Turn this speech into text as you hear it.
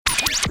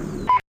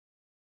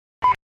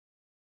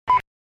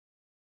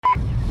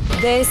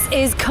This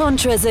is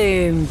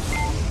ContraZoom,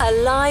 a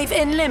live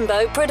in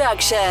limbo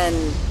production.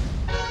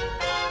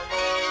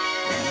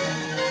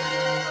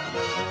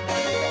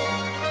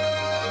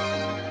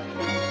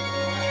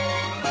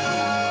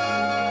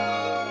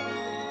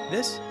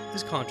 This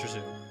is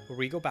ContraZoom, where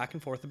we go back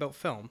and forth about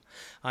film.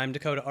 I'm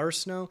Dakota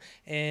Arsenault,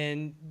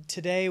 and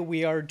today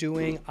we are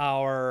doing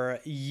our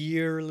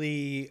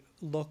yearly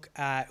look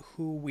at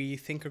who we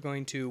think are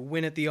going to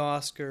win at the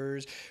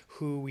Oscars,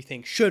 who we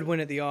think should win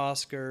at the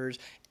Oscars,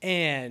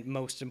 and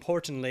most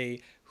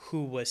importantly,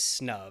 who was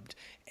snubbed.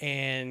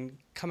 And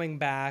coming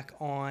back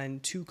on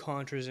to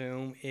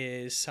ContraZoom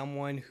is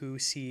someone who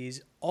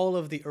sees all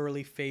of the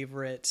early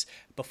favorites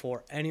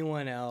before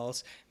anyone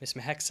else, Miss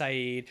Mehek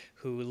Saeed,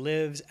 who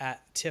lives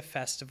at TIFF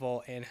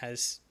Festival and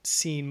has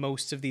seen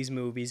most of these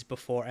movies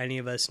before any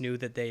of us knew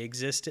that they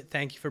existed.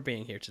 Thank you for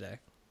being here today.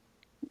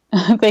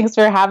 Thanks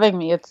for having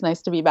me. It's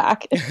nice to be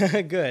back.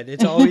 Good.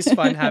 It's always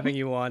fun having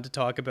you on to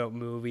talk about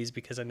movies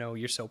because I know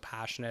you're so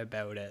passionate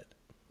about it.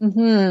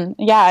 Mm-hmm.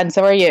 Yeah, and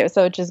so are you.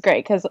 So which is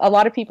great because a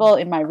lot of people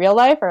in my real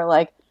life are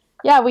like,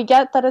 yeah, we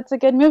get that it's a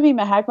good movie,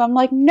 Mehek, but I'm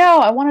like, no,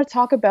 I want to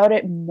talk about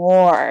it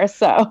more.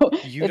 So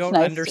you don't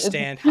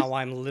understand how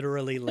I'm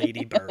literally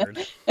Lady Bird.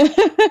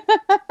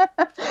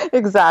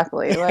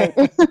 Exactly. Like.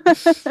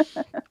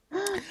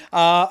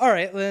 All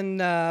right,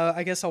 then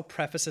I guess I'll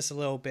preface this a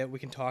little bit. We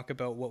can talk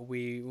about what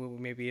we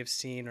maybe have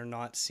seen or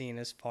not seen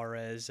as far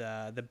as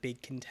the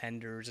big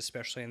contenders,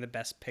 especially in the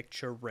Best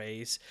Picture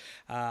race.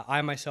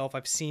 I myself,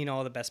 I've seen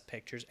all the Best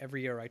Pictures.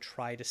 Every year I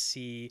try to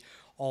see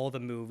all the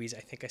movies. I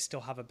think I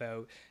still have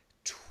about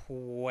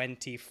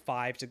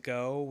 25 to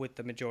go, with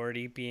the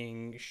majority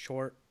being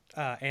short.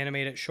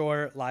 Animated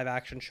short, live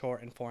action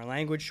short, and foreign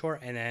language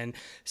short, and then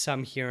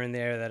some here and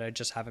there that I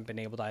just haven't been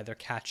able to either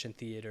catch in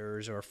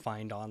theaters or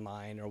find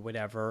online or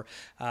whatever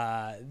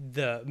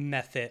the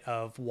method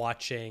of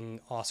watching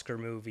Oscar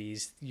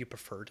movies you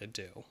prefer to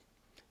do.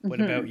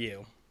 What about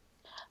you?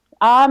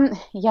 Yeah,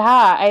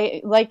 I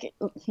like,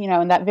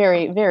 in that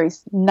very, very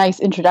nice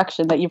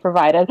introduction that you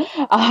provided,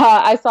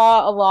 I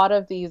saw a lot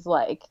of these,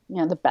 like,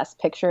 the Best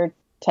Picture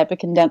type of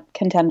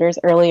contenders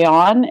early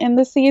on in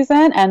the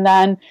season.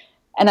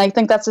 And I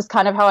think that's just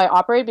kind of how I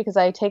operate because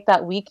I take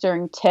that week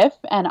during TIFF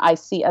and I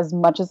see as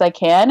much as I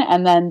can.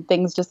 And then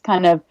things just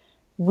kind of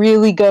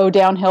really go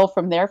downhill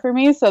from there for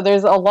me. So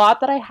there's a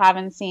lot that I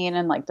haven't seen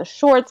in like the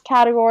shorts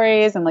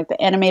categories and like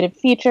the animated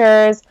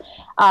features.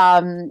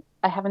 I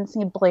haven't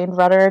seen Blade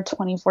Runner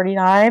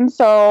 2049.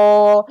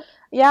 So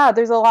yeah,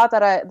 there's a lot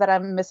that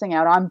I'm missing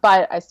out on,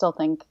 but I still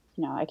think,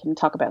 I can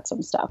talk about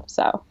some stuff.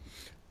 So.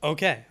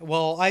 Okay.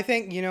 Well, I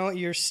think,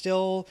 you're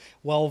still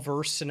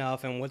well-versed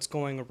enough in what's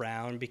going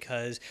around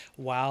because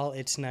while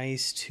it's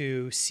nice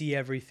to see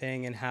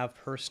everything and have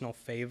personal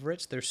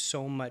favorites, there's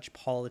so much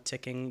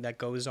politicking that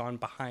goes on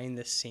behind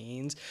the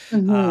scenes.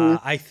 Mm-hmm.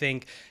 I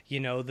think,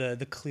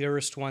 the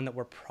clearest one that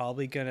we're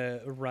probably going to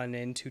run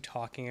into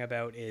talking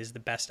about is the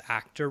Best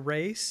Actor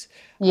race.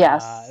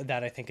 Yes.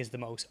 That I think is the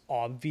most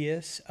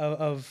obvious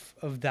of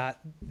that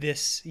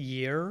this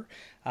year.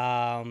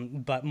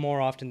 But more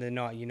often than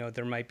not,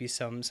 there might be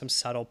some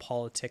subtle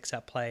politics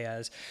at play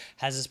as,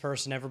 has this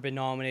person ever been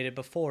nominated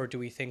before? Do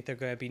we think they're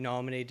going to be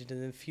nominated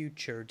in the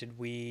future? Did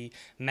we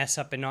mess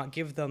up and not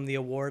give them the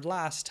award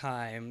last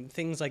time?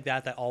 Things like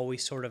that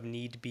always sort of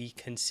need to be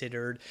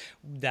considered,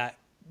 that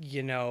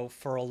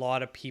for a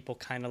lot of people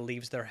kind of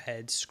leaves their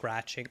heads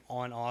scratching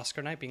on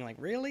Oscar night, being like,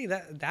 really?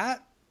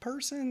 That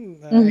person?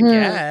 Mm-hmm. I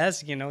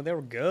guess, they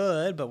were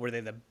good, but were they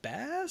the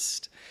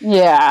best?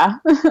 Yeah.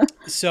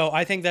 So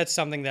I think that's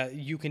something that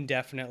you can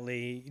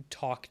definitely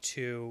talk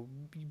to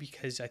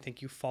because I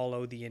think you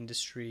follow the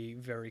industry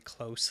very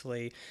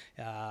closely,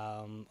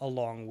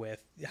 along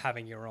with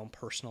having your own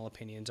personal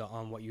opinions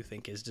on what you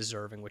think is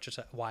deserving, which is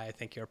why I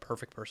think you're a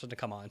perfect person to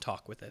come on and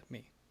talk with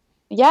me.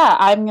 Yeah,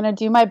 I'm going to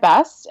do my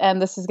best.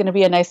 And this is going to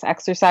be a nice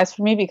exercise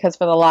for me because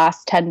for the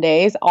last 10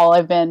 days, all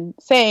I've been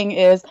saying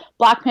is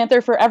Black Panther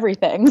for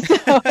everything.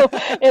 So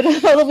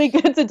it'll be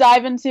good to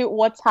dive into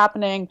what's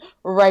happening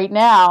right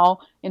now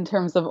in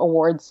terms of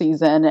award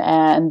season.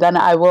 And then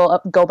I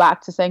will go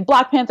back to saying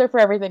Black Panther for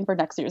everything for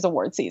next year's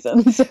award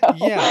season. So.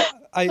 Yeah,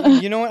 I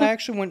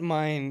actually wouldn't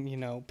mind,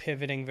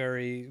 pivoting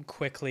very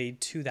quickly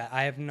to that.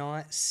 I have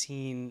not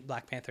seen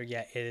Black Panther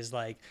yet. It is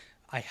like,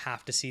 I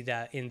have to see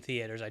that in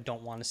theaters. I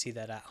don't want to see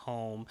that at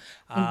home.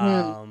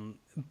 Mm-hmm.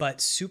 But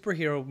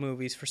superhero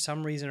movies, for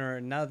some reason or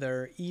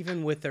another,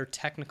 even with their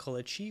technical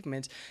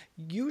achievements,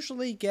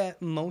 usually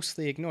get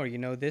mostly ignored.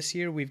 This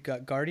year we've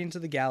got Guardians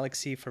of the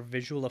Galaxy for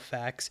visual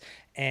effects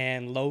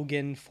and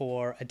Logan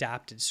for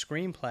adapted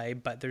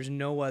screenplay, but there's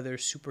no other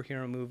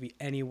superhero movie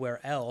anywhere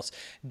else.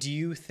 Do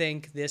you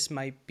think this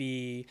might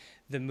be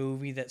the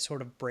movie that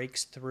sort of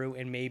breaks through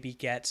and maybe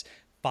gets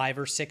 5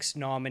 or 6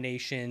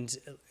 nominations,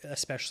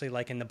 especially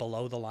like in the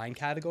below the line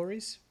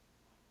categories?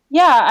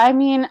 Yeah, I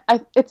mean,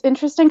 it's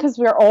interesting because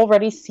we're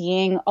already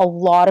seeing a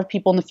lot of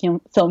people in the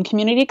film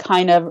community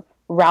kind of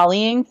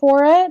rallying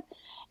for it.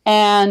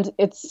 And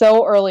it's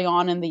so early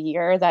on in the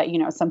year that,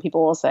 some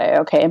people will say,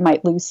 okay, it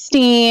might lose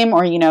steam,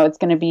 or, it's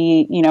going to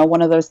be,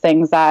 one of those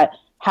things that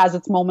has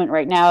its moment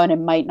right now and it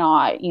might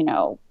not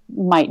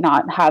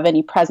have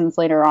any presence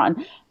later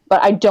on.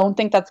 But I don't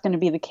think that's going to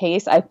be the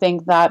case. I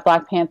think that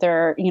Black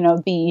Panther,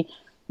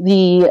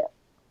 the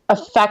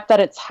effect that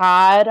it's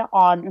had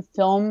on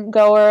film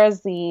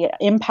goers, the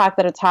impact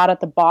that it's had at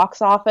the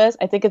box office.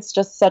 I think it's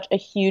just such a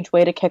huge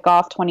way to kick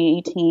off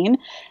 2018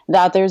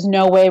 that there's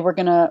no way we're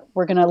gonna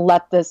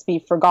let this be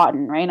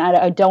forgotten, right? And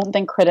I don't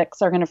think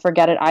critics are going to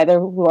forget it either,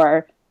 who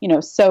are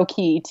so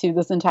key to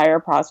this entire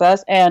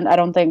process, and I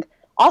don't think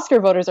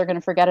Oscar voters are going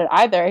to forget it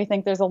either. I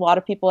think there's a lot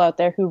of people out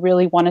there who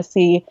really want to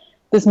see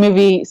this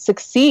movie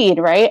succeed,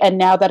 right? And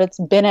now that it's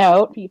been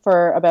out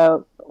for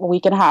about a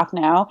week and a half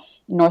now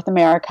in North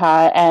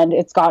America, and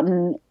it's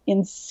gotten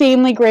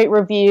insanely great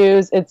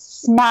reviews. It's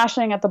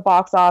smashing at the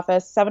box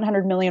office,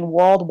 700 million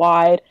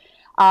worldwide.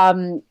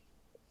 Um,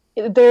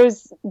 there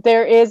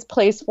is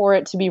place for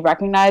it to be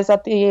recognized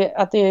at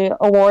the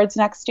awards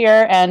next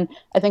year, and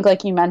I think,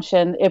 like you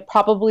mentioned, it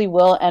probably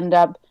will end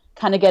up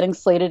kind of getting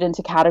slated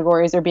into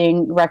categories or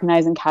being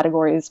recognized in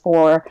categories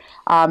for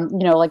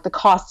like the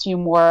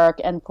costume work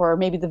and for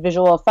maybe the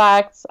visual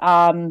effects,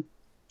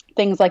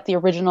 things like the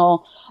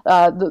original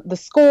the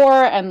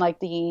score and like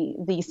the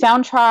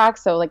soundtrack.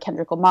 So like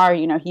Kendrick Lamar,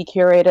 he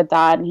curated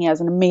that and he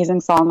has an amazing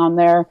song on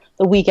there.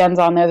 The Weeknd's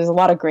on there. There's a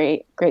lot of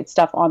great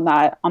stuff on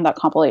that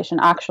compilation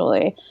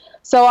actually.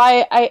 So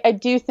I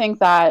do think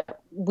that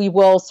we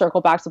will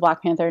circle back to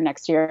Black Panther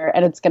next year,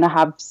 and it's going to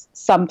have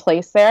some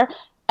place there.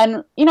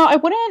 And I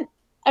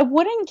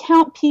wouldn't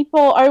count people.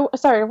 Or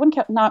sorry, I wouldn't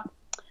count not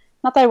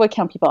that I would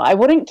count people. I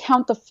wouldn't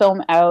count the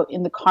film out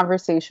in the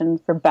conversation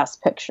for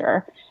Best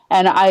Picture.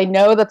 And I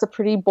know that's a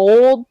pretty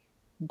bold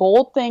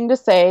thing to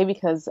say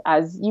because,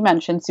 as you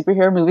mentioned,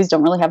 superhero movies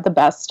don't really have the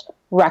best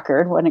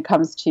record when it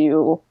comes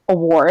to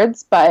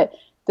awards. But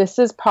this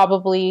is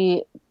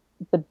probably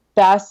the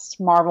best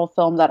Marvel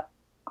film that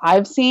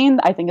I've seen.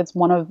 I think it's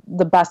one of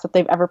the best that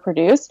they've ever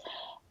produced.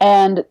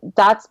 And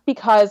that's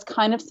because,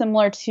 kind of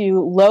similar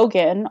to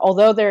Logan,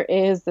 although there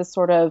is this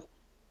sort of,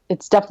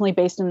 it's definitely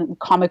based in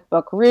comic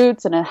book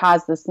roots and it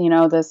has this,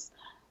 this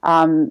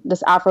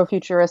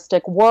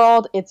Afrofuturistic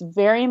world. It's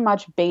very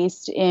much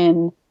based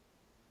in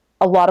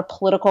a lot of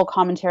political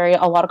commentary,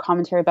 a lot of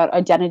commentary about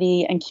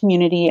identity and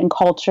community and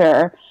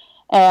culture.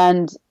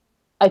 And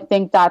I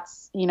think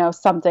that's,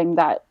 something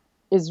that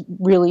is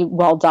really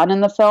well done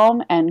in the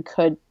film and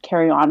could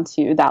carry on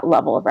to that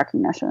level of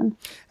recognition.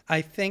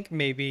 I think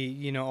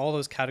maybe, all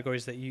those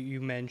categories that you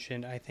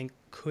mentioned, I think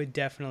could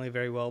definitely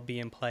very well be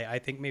in play. I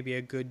think maybe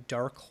a good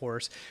dark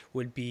horse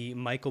would be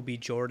Michael B.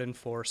 Jordan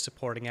for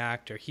supporting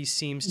actor. He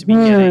seems to be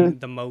getting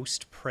the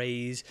most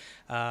praise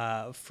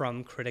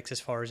from critics as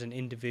far as an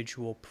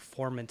individual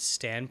performance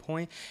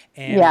standpoint.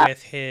 And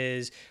with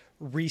his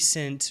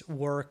recent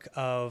work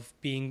of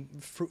being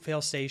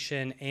Fruitvale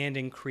Station and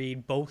in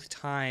Creed, both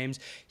times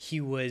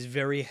he was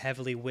very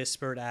heavily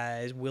whispered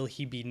as, will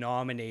he be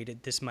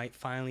nominated? This might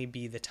finally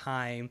be the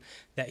time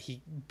that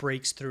he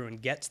breaks through and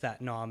gets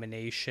that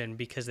nomination,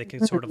 because they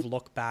can sort of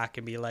look back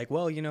and be like,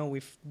 well,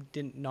 we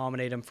didn't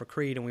nominate him for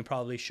Creed and we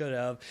probably should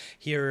have.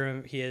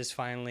 Here he is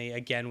finally,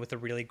 again, with a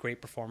really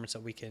great performance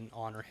that we can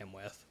honor him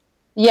with.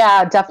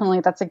 Yeah, definitely.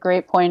 That's a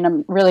great point.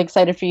 I'm really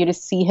excited for you to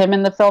see him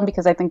in the film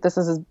because I think this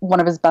is one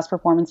of his best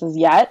performances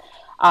yet.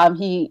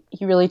 He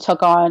really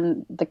took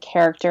on the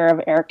character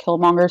of Eric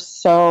Killmonger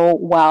so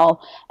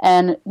well,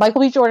 and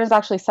Michael B. Jordan is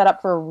actually set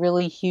up for a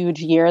really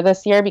huge year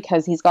this year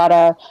because he's got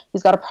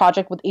a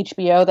project with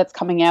HBO that's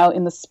coming out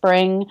in the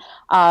spring.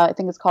 I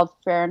think it's called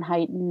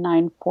Fahrenheit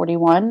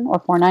 941 or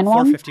 491.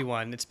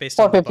 451. It's based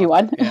on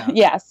 451. Yeah.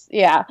 Yes,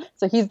 yeah.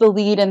 So he's the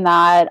lead in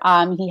that.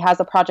 He has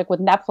a project with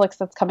Netflix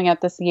that's coming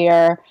out this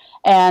year,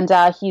 and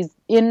he's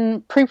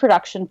in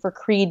pre-production for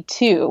Creed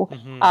 2,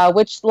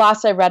 which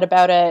last I read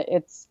about it,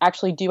 it's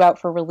actually due out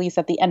for release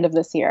at the end of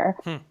this year.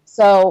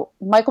 So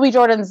Michael B.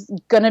 Jordan's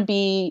going to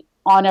be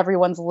on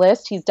everyone's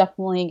list. He's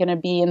definitely going to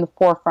be in the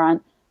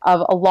forefront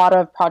of a lot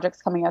of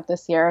projects coming out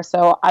this year.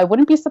 So I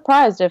wouldn't be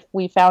surprised if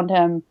we found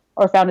him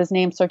or found his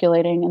name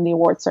circulating in the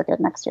award circuit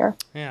next year.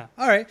 Yeah.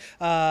 All right.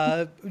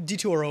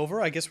 Detour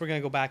over. I guess we're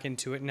going to go back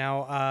into it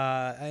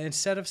now.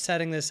 Instead of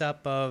setting this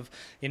up of,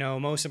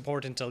 most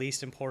important to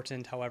least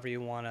important, however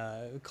you want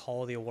to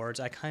call the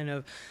awards,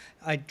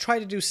 I try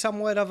to do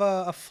somewhat of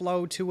a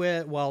flow to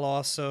it while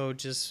also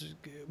just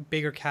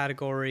bigger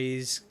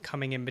categories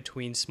coming in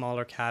between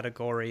smaller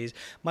categories,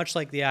 much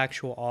like the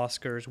actual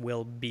Oscars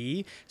will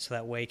be, so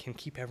that way can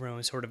keep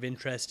everyone sort of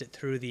interested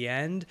through the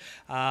end.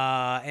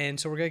 And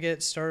so we're going to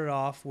get started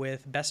off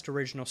with Best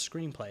Original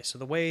Screenplay. So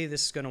the way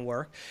this is going to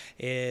work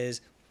is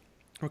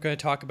we're going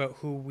to talk about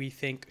who we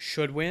think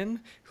should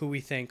win, who we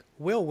think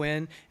will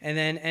win, and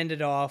then end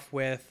it off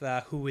with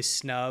who is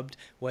snubbed,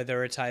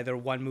 whether it's either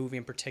one movie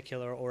in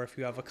particular or if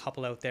you have a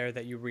couple out there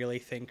that you really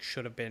think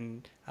should have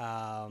been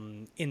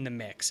in the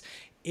mix.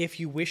 If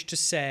you wish to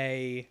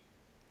say,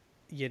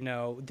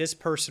 this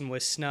person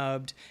was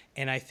snubbed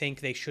and I think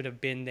they should have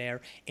been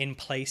there in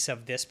place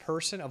of this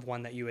person, of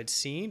one that you had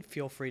seen,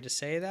 feel free to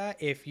say that.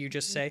 If you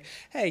just say,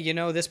 hey,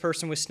 this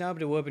person was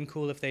snubbed, it would have been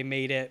cool if they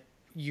made it,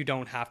 you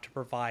don't have to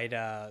provide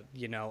a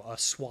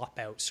swap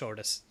out sort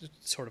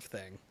of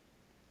thing.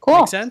 Cool.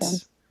 Make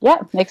sense? Yeah,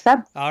 makes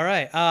sense. All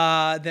right.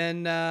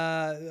 Then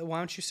why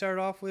don't you start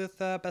off with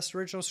Best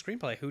Original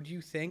Screenplay? Who do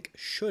you think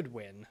should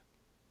win?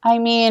 I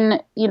mean,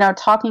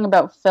 talking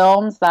about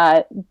films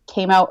that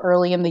came out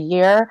early in the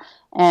year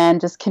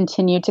and just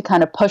continued to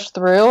kind of push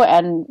through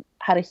and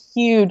had a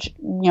huge,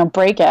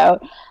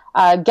 breakout.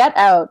 Get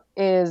Out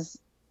is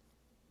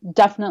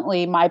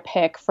definitely my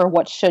pick for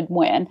what should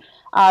win.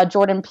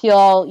 Jordan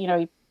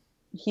Peele,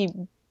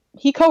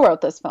 he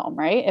co-wrote this film,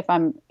 right?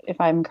 If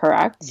I'm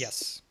correct.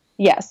 Yes.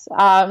 Yes.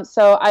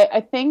 So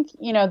I think,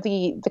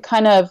 the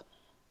kind of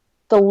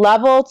the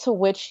level to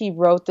which he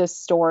wrote this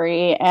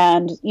story,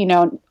 and,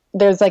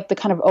 there's like the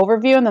kind of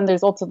overview, and then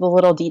there's also the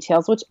little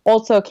details, which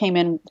also came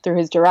in through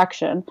his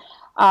direction.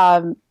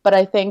 But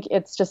I think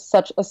it's just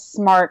such a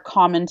smart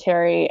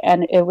commentary,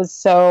 and it was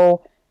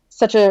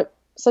such an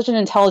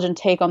intelligent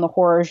take on the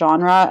horror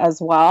genre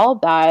as well,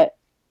 that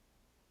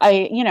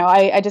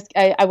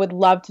I would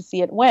love to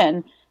see it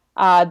win.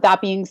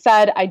 That being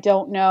said, I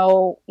don't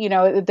know,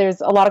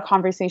 there's a lot of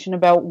conversation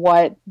about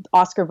what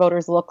Oscar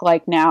voters look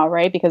like now,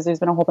 right? Because there's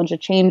been a whole bunch of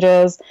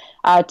changes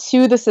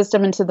to the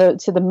system and to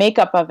the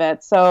makeup of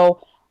it.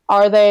 So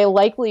are they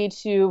likely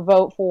to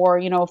vote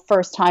for,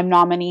 first time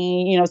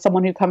nominee,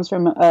 someone who comes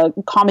from a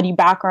comedy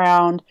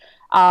background?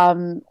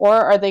 Or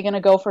are they going to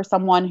go for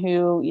someone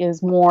who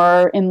is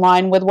more in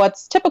line with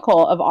what's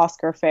typical of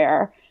Oscar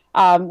fare?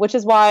 Which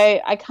is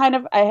why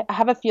I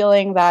have a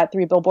feeling that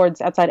Three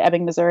Billboards Outside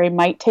Ebbing, Missouri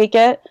might take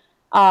it.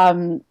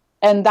 And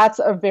that's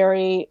a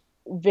very,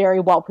 very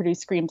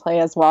well-produced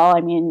screenplay as well. I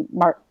mean,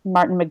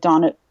 Martin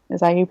McDonagh, is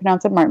that how you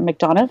pronounce it? Martin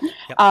McDonagh.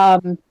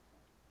 Yep.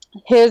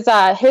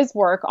 His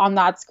work on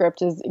that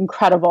script is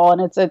incredible,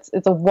 and it's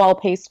a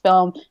well-paced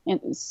film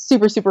and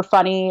super, super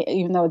funny,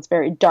 even though it's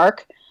very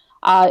dark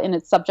in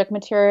its subject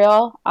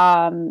material.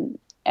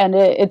 And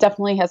it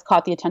definitely has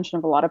caught the attention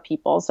of a lot of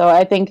people. So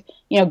I think,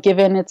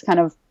 given its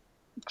kind of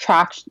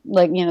traction,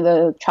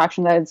 the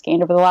traction that it's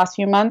gained over the last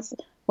few months,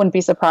 wouldn't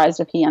be surprised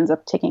if he ends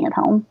up taking it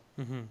home.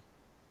 Mm-hmm.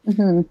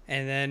 Mm-hmm.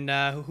 And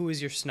then who is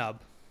your snub?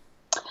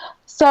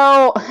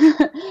 So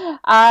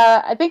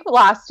I think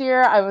last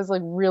year I was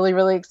really,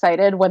 really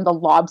excited when The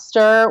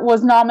Lobster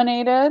was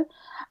nominated.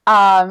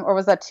 Or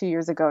was that 2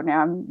 years ago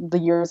now? The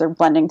years are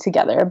blending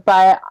together.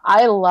 But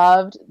I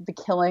loved The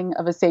Killing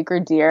of a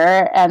Sacred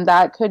Deer, and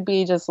that could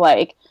be just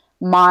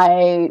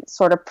my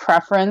sort of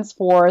preference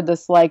for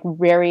this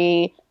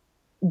very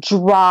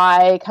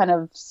dry kind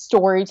of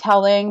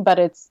storytelling, but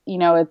it's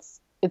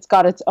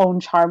got its own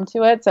charm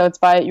to it. So it's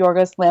by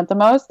Yorgos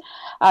Lanthimos.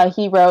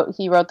 He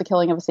wrote The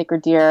Killing of a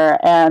Sacred Deer,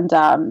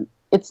 and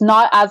it's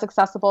not as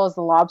accessible as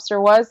The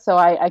Lobster was. So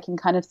I can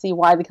kind of see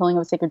why The Killing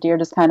of a Sacred Deer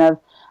just kind of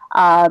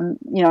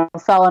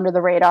fell under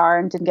the radar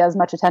and didn't get as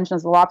much attention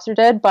as The Lobster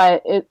did.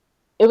 But it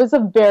was a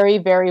very,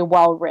 very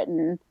well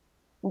written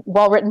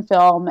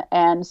film,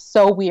 and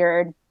so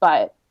weird,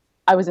 but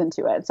I was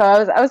into it. So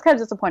I was kind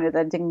of disappointed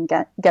that it didn't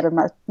get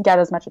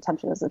as much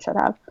attention as it should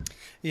have.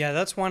 Yeah,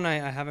 that's one I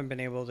haven't been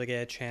able to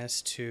get a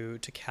chance to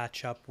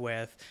catch up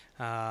with.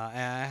 And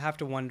I have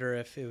to wonder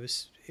if it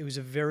was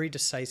a very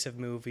decisive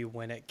movie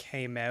when it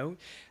came out.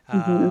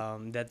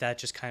 Mm-hmm. That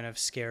just kind of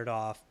scared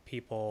off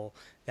people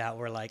that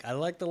were like, I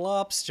like The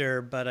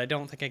Lobster, but I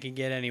don't think I can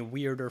get any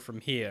weirder from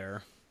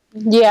here.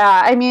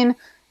 Yeah, I mean,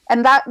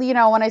 and that,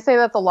 when I say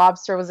that The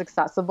Lobster was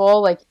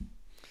accessible,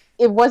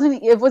 it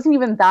wasn't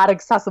even that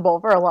accessible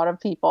for a lot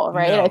of people,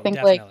 right? No, I think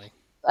definitely.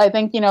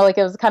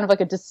 it was kind of like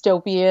a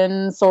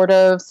dystopian sort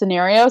of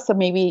scenario, so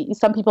maybe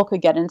some people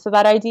could get into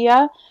that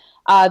idea.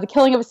 The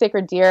Killing of a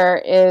Sacred Deer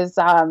is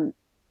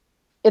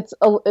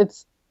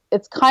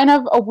it's kind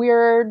of a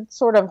weird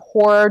sort of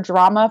horror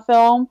drama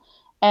film,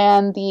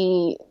 and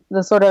the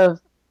sort of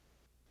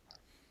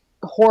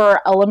horror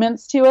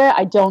elements to it,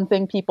 I don't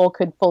think people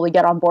could fully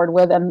get on board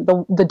with, and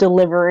the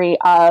delivery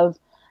of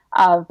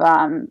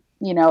the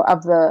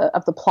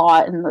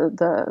plot and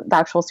the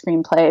actual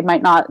screenplay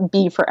might not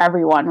be for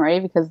everyone,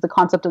 right? Because the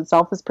concept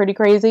itself is pretty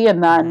crazy,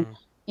 and then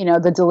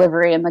the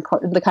delivery and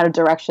the kind of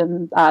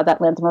direction that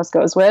Lanthimos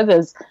goes with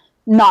is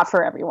not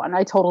for everyone.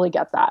 I totally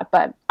get that,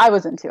 but I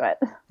was into it.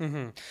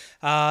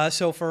 Mm-hmm.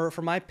 So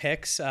for my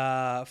picks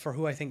for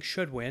who I think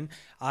should win,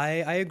 I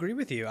agree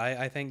with you.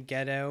 I think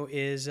Get Out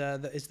is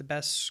the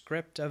best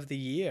script of the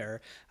year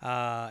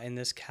in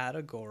this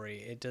category.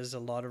 It does a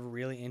lot of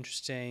really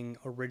interesting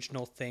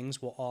original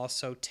things while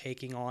also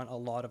taking on a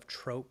lot of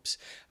tropes,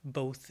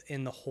 both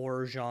in the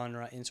horror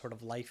genre and sort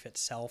of life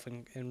itself,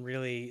 and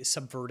really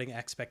subverting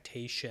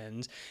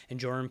expectations. And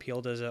Jordan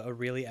Peele does a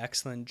really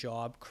excellent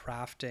job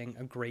crafting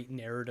a great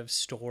narrative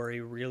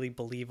story, really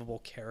believable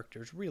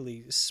characters,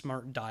 really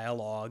smart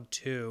dialogue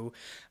too,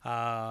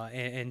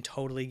 and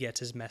totally gets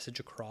his message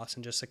across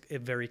in just a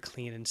very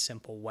clean and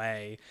simple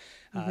way.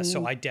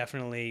 So I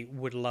definitely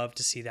would love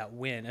to see that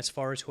win. As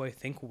far as who I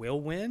think will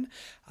win,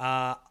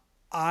 I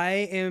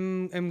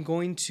am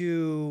going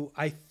to,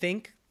 I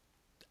think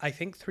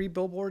Three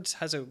Billboards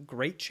has a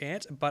great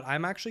chance, but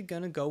I'm actually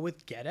going to go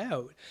with Get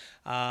Out.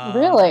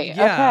 Really?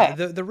 Yeah.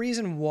 Okay. The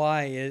reason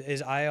why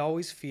is I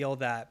always feel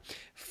that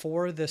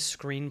for the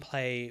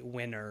screenplay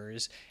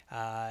winners,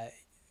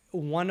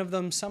 one of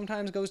them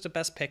sometimes goes to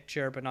Best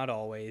Picture, but not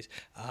always.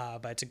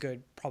 But it's a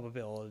good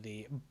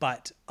probability.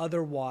 But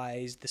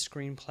otherwise, the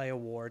screenplay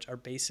awards are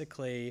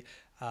basically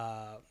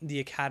the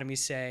Academy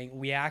saying,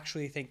 we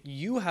actually think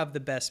you have the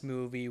best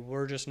movie.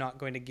 We're just not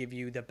going to give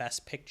you the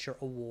Best Picture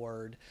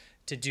award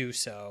to do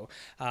so.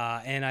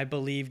 And I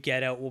believe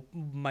Get Out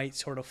might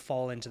sort of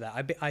fall into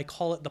that. I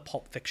call it the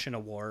Pulp Fiction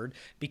Award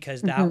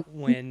because that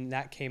when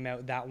that came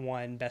out, that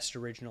won Best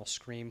Original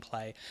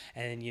Screenplay.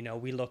 And, you know,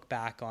 we look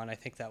back on, I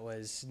think that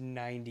was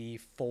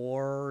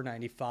 94,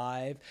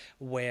 95,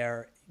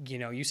 where, you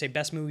know, you say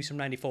best movies from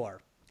 94.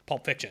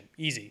 Pulp Fiction,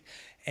 easy.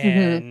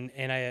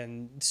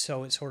 And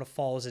so it sort of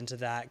falls into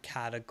that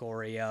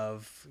category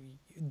of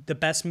the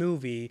best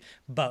movie,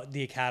 but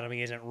the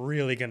Academy isn't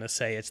really going to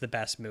say it's the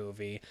best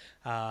movie.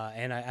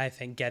 And I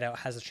think Get Out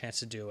has a chance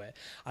to do it.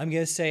 I'm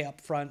going to say up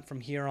front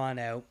from here on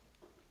out,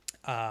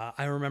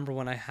 I remember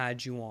when I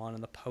had you on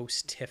in the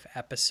post-TIFF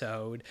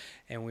episode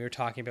and we were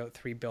talking about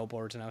Three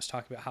Billboards and I was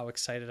talking about how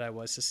excited I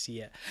was to see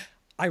it.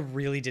 I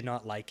really did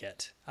not like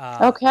it.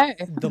 Okay.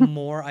 The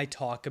more I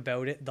talk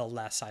about it, the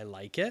less I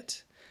like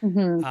it.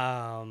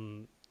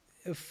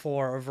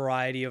 For a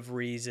variety of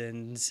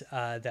reasons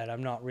that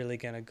I'm not really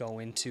going to go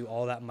into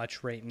all that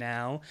much right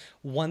now.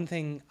 One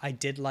thing I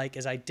did like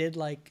is I did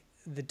like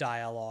the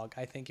dialogue.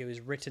 I think it was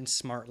written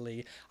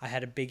smartly. I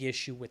had a big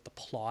issue with the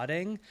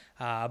plotting,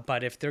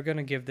 but if they're going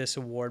to give this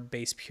award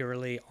based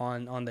purely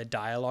on the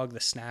dialogue, the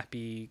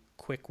snappy,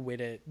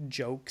 quick-witted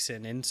jokes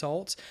and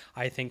insults,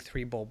 I think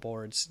Three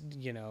Billboards,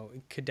 you know,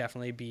 could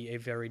definitely be a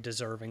very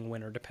deserving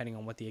winner depending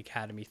on what the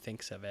Academy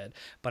thinks of it.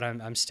 But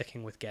I'm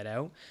sticking with Get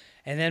Out.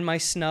 And then my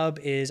snub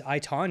is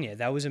I, Tonya.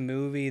 That was a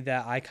movie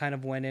that I kind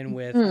of went in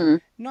with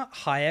not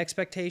high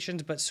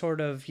expectations, but sort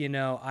of, you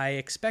know, I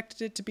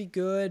expected it to be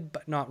good,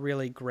 but not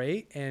really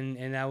great.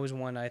 And that was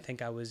one I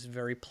think I was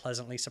very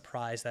pleasantly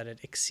surprised that it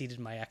exceeded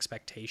my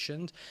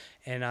expectations.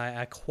 And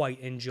I quite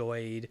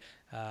enjoyed,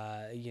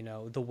 you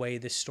know, the way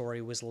this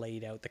story was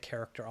laid out, the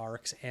character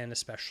arcs, and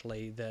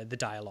especially the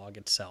dialogue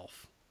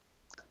itself.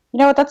 You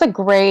know what? That's a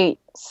great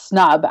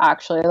snub,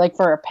 actually, like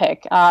for a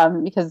pick,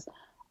 because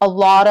a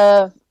lot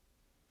of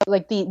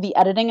like the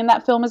editing in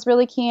that film is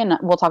really key, and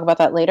we'll talk about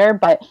that later.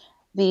 But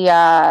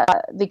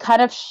the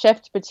kind of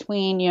shift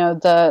between, you know,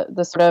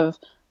 the sort of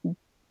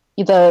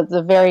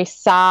the very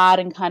sad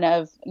and kind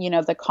of, you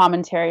know, the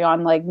commentary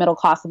on like middle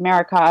class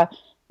America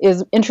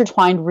is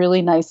intertwined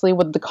really nicely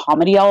with the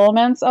comedy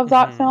elements of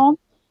that film.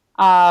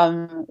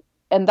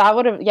 And that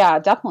would have, yeah,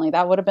 definitely,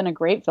 that would have been a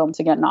great film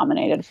to get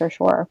nominated for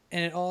sure.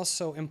 And it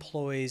also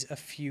employs a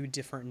few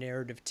different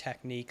narrative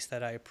techniques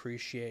that I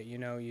appreciate. You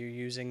know, you're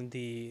using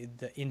the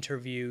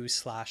interview /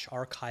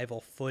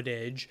 archival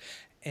footage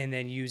and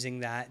then using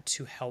that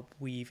to help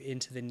weave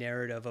into the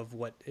narrative of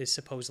what is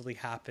supposedly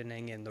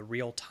happening in the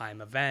real-time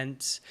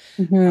events.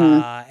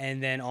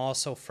 And then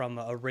also from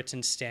a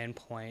written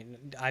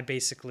standpoint, I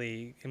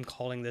basically am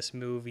calling this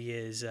movie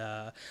is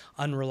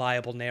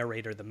Unreliable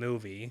Narrator, the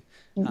movie,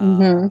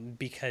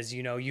 because,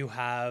 you know, you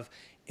have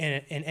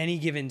in any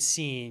given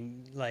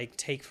scene, like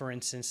take, for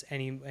instance,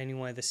 any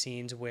one of the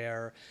scenes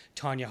where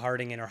Tonya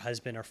Harding and her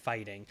husband are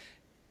fighting,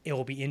 it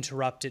will be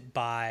interrupted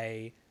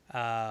by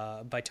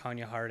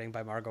Tonya Harding,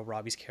 by Margot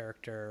Robbie's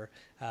character,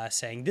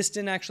 saying this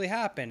didn't actually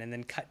happen, and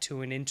then cut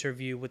to an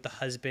interview with the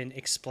husband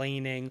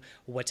explaining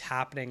what's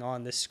happening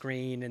on the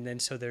screen, and then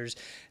so there's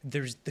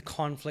the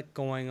conflict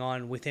going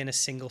on within a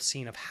single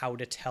scene of how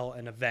to tell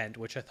an event,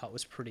 which I thought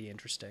was pretty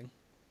interesting.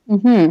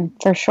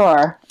 For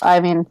sure. I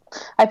mean,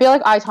 I feel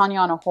like I, Tonya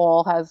on a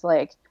whole has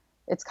like,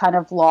 it's kind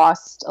of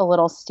lost a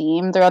little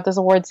steam throughout this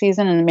award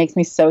season, and it makes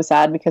me so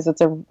sad because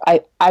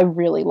I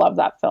really love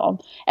that film.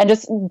 And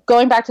just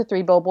going back to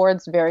Three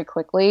Billboards very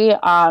quickly,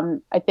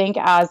 I think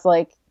as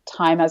like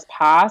time has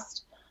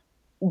passed,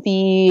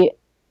 the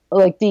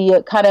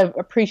kind of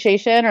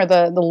appreciation or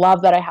the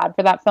love that I had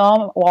for that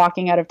film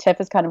walking out of TIFF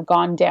has kind of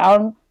gone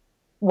down.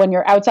 When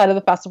you're outside of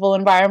the festival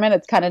environment,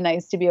 it's kind of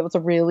nice to be able to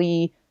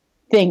really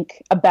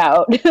think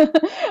about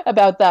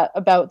about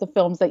the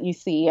films that you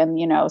see, and,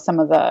 you know, some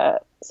of the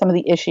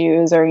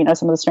issues, or, you know,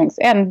 some of the strengths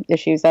and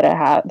issues that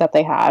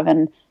they have,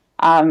 and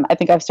I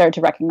think I've started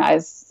to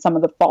recognize some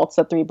of the faults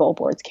that Three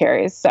Billboards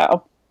carries.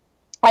 So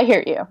I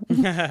hear you.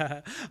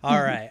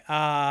 All right.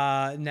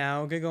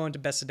 Now we're going to go into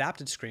Best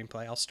Adapted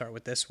Screenplay. I'll start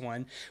with this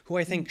one. Who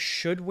I think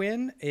should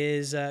win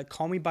is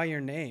Call Me By Your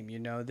Name. You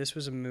know, this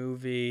was a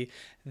movie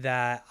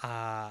that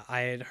I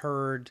had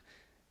heard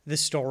the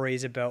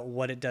stories about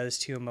what it does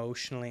to you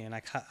emotionally, and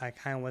I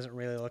kind of wasn't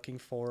really looking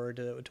forward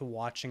to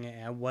watching it.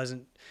 And I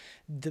wasn't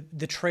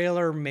the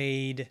trailer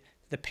made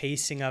the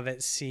pacing of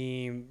it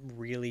seem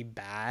really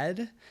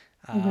bad,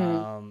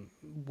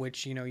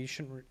 which you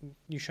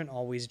shouldn't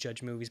always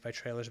judge movies by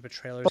trailers, but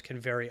trailers can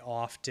very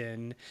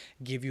often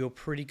give you a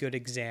pretty good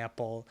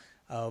example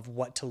of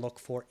what to look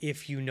for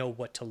if you know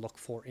what to look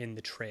for in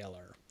the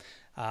trailer.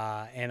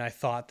 And I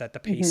thought that the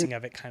pacing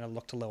of it kind of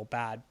looked a little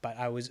bad, but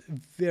I was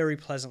very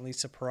pleasantly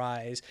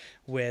surprised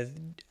with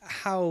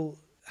how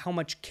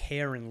much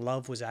care and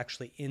love was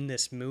actually in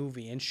this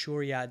movie. And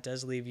sure, yeah, it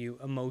does leave you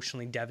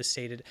emotionally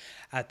devastated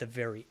at the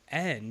very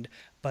end,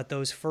 but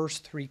those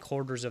first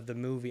 3/4 of the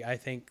movie, I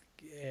think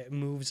it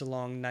moves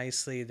along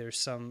nicely. There's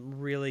some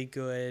really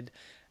good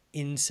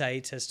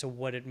insights as to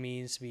what it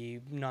means to be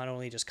not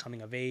only just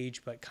coming of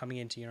age, but coming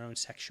into your own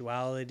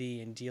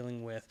sexuality and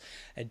dealing with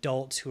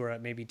adults who are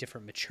at maybe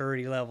different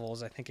maturity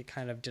levels. I think it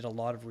kind of did a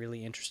lot of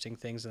really interesting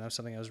things, and that was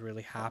something I was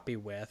really happy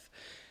with.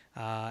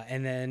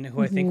 And then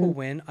who I think will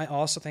win, I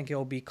also think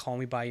it'll be Call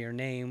Me By Your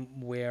Name,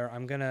 where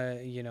I'm going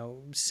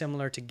to,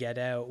 similar to Get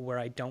Out, where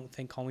I don't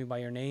think Call Me By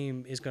Your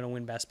Name is going to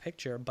win Best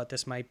Picture, but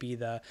this might be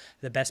the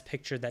Best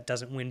Picture that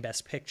doesn't win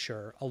Best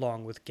Picture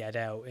along with Get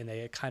Out, and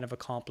they kind of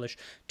accomplish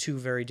two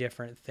very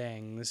different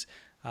things,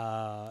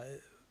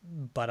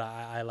 but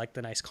I like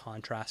the nice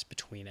contrast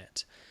between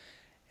it.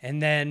 And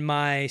then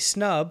my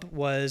snub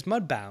was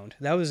Mudbound.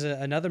 That was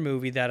another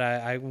movie that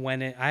I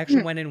went in. I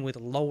actually went in with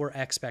lower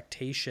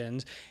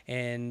expectations,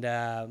 and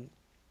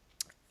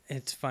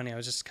it's funny. I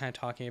was just kind of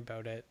talking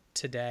about it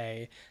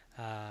today.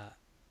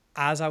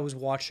 As I was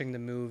watching the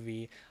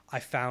movie, I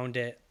found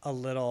it a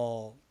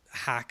little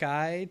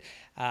hack-eyed,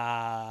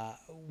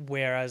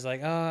 where I was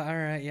like, oh, all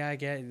right, yeah, I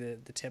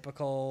get the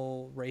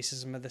typical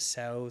racism of the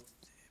South.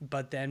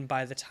 But then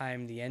by the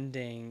time the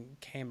ending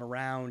came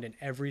around and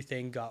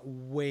everything got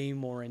way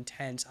more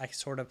intense, I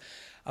sort of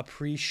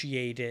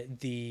appreciated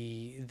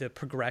the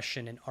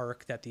progression and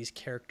arc that these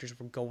characters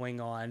were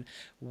going on,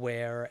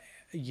 where,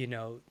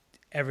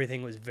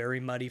 everything was very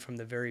muddy from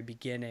the very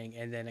beginning,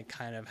 and then it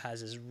kind of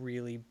has this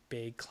really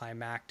big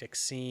climactic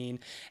scene,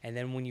 and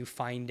then when you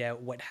find out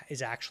what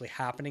is actually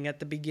happening at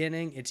the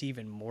beginning, it's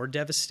even more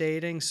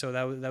devastating. So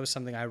that was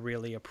something I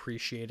really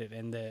appreciated,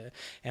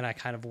 and I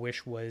kind of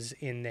wish was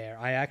in there.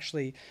 I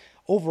actually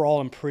overall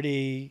am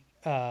pretty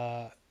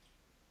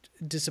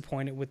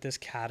disappointed with this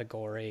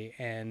category,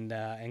 and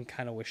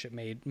kind of wish it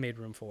made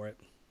room for it.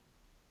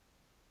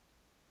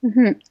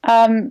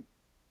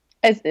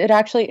 It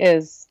actually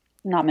is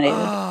nominated.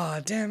 Oh,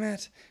 damn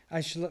it.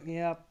 I should look me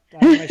up.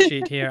 I have my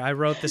sheet here. I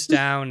wrote this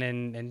down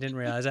and didn't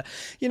realize it.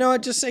 You know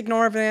what? Just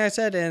ignore everything I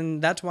said,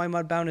 and that's why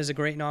Mudbound is a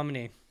great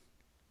nominee.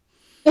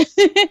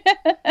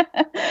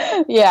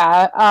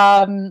 Yeah.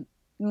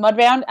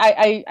 Mudbound,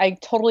 I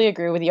totally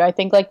agree with you. I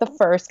think like the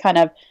first kind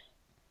of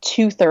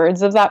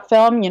 2/3 of that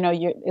film,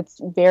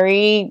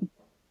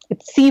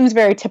 it seems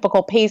very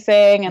typical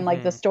pacing and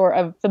like the story,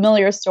 a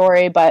familiar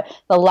story, but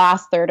the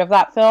last third of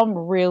that film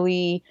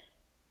really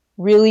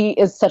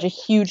is such a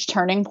huge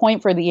turning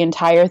point for the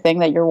entire thing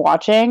that you're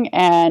watching,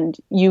 and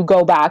you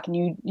go back and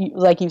you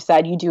like you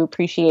said, you do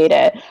appreciate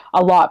it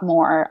a lot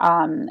more,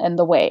 and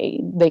the way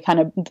they kind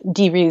of,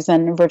 Dee Rees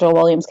and Virgil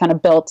Williams kind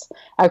of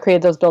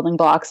created those building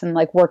blocks and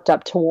like worked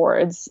up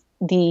towards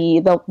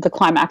the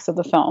climax of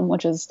the film,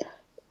 which is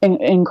an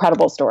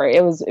incredible story.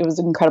 It was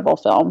an incredible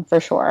film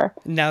for sure.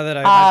 Now that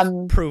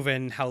I've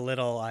proven how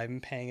little I'm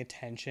paying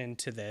attention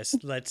to this,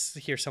 let's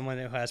hear someone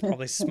who has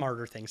probably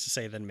smarter things to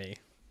say than me.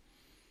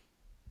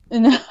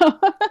 No,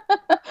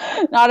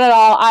 not at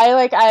all.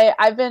 I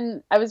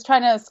was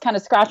trying to kind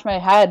of scratch my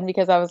head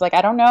because I was like,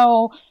 I don't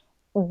know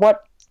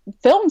what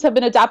films have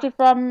been adapted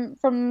from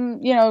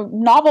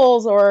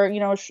novels or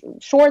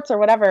shorts or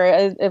whatever.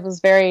 It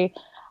was I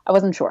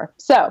wasn't sure.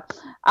 So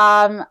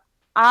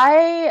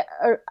I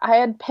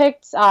had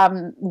picked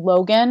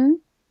Logan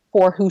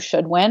for who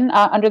should win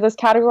under this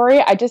category.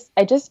 I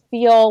just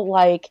feel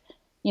like,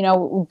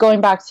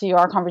 going back to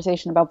our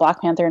conversation about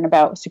Black Panther and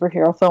about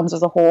superhero films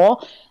as a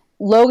whole,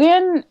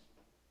 Logan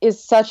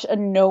is such a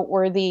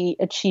noteworthy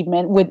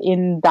achievement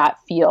within that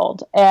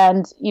field.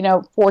 And,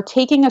 for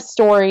taking a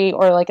story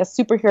or like a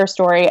superhero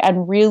story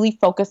and really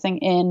focusing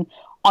in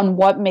on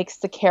what makes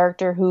the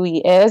character who he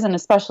is, and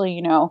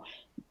especially,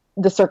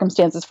 the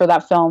circumstances for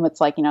that film,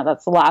 it's like,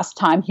 that's the last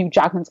time Hugh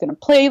Jackman's going to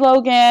play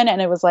Logan.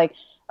 And it was like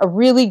a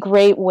really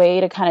great way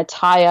to kind of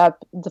tie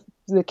up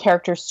the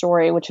character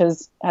story, which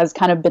has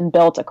kind of been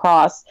built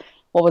across,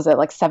 what was it,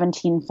 like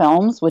 17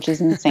 films, which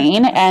is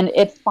insane. And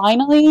it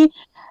finally,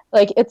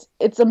 like,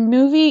 it's a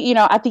movie,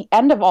 at the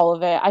end of all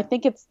of it, I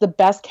think it's the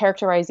best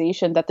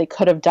characterization that they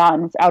could have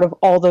done out of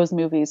all those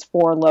movies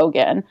for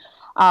Logan,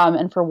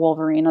 and for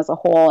Wolverine as a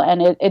whole.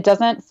 And it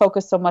doesn't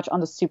focus so much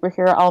on the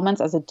superhero elements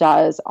as it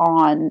does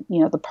on,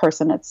 the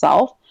person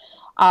itself,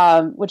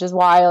 which is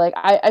why, like,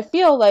 I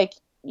feel like,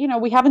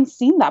 we haven't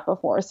seen that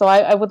before. So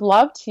I would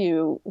love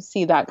to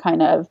see that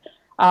kind of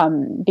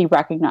be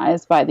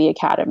recognized by the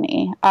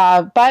Academy.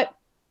 But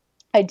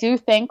I do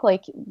think,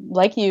 like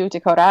you,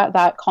 Dakota,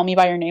 that Call Me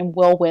by Your Name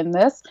will win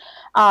this.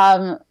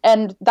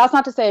 And that's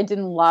not to say I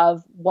didn't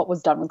love what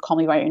was done with Call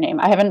Me by Your Name.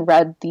 I haven't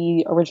read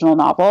the original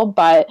novel,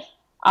 but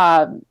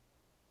um,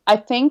 I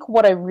think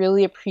what I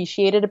really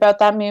appreciated about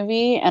that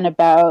movie and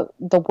about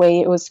the way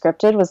it was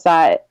scripted was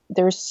that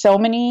there's so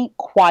many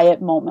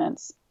quiet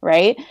moments,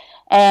 right?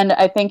 And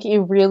I think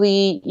you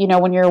really,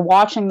 when you're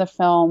watching the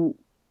film,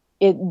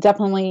 it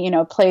definitely,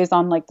 plays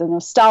on like the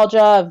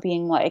nostalgia of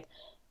being like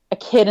a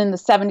kid in the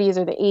 70s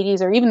or the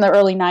 80s or even the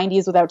early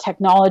 90s without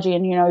technology,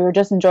 and you're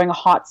just enjoying a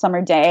hot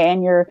summer day,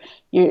 and you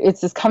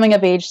it's this coming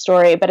of age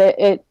story, but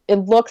it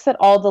looks at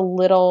all the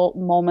little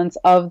moments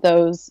of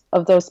those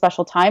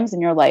special times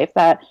in your life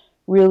that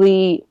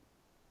really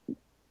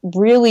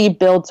really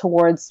build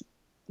towards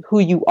who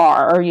you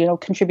are, or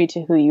contribute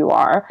to who you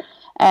are.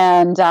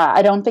 And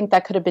I don't think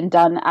that could have been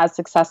done as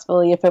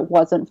successfully if it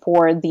wasn't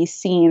for these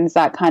scenes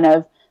that kind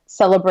of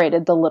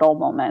celebrated the little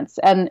moments.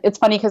 And it's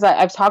funny because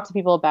I've talked to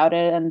people about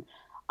it, and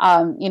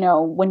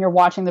when you're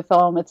watching the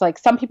film, it's like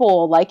some people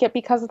will like it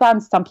because of that,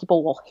 and some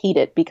people will hate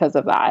it because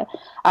of that,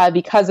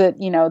 because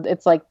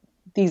it's like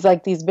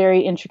these very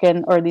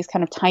intricate or these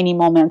kind of tiny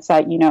moments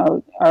that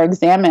are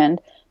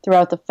examined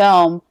throughout the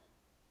film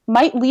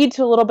might lead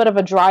to a little bit of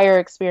a drier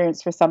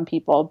experience for some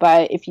people.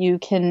 But if you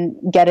can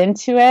get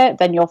into it,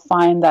 then you'll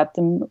find that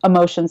the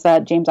emotions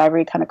that James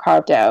Ivory kind of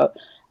carved out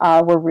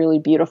were really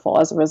beautiful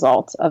as a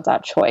result of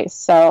that choice.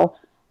 So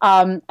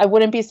I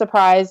wouldn't be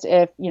surprised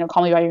if,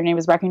 Call Me by Your Name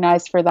is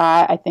recognized for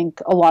that. I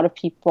think a lot of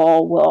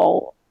people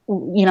will,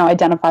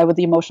 identify with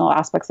the emotional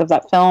aspects of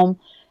that film.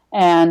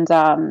 And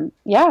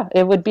yeah,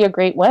 it would be a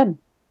great win.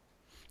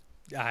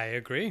 I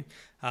agree.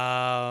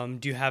 Do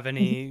you have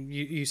any,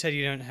 you said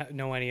you don't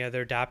know any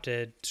other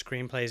adapted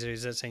screenplays, or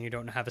is that saying you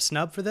don't have a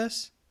snub for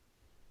this?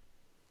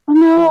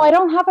 No, I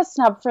don't have a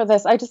snub for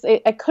this. I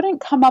couldn't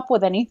come up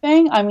with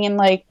anything. I mean,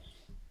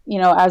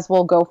 as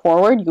we'll go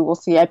forward, you will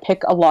see I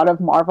pick a lot of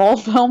Marvel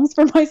films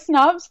for my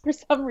snubs for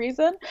some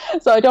reason.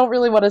 So I don't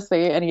really want to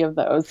say any of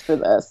those for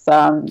this.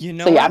 So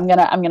yeah,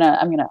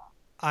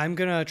 I'm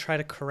gonna try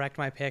to correct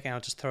my pick, and I'll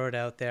just throw it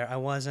out there. I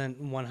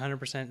wasn't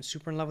 100%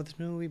 super in love with this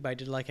movie, but I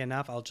did like it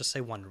enough. I'll just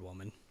say Wonder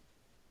Woman.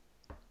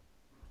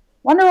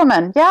 Wonder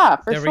Woman, yeah,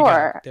 for there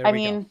sure. I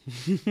mean,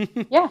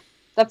 yeah,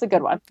 that's a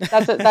good one.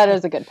 That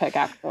is a good pick,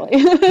 actually.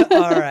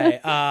 All right.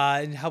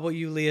 How about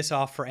you lead us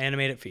off for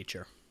animated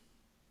feature?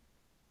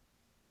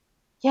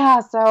 Yeah.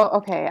 So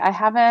okay, I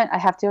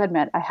have to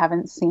admit, I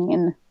haven't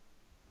seen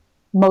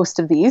most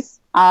of these.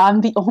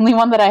 The only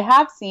one that I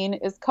have seen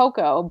is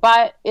Coco,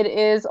 but it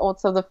is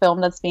also the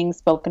film that's being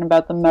spoken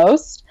about the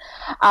most.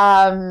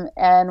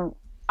 And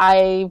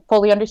I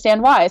fully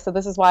understand why. So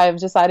this is why I've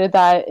decided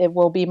that it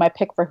will be my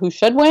pick for who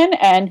should win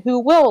and who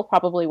will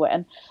probably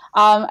win.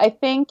 I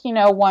think,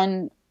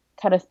 one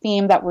kind of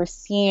theme that we're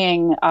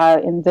seeing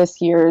in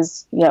this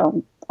year's,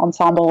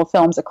 ensemble of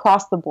films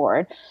across the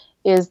board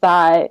is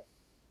that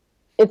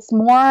it's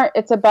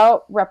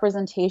about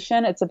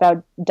representation, it's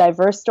about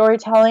diverse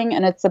storytelling,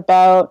 and it's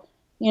about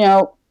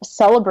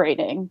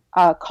celebrating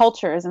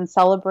cultures and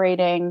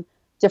celebrating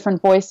different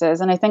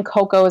voices. And I think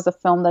Coco is a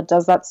film that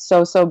does that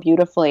so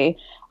beautifully,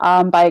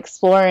 by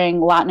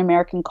exploring Latin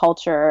American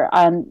culture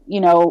and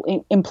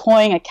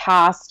employing a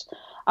cast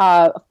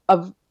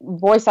of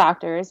voice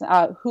actors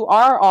who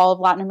are all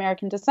of Latin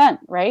American descent,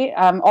 right?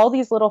 All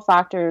these little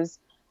factors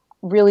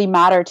really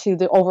matter to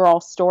the overall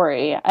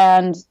story.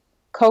 And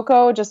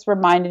Coco just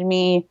reminded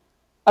me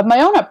of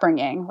my own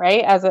upbringing,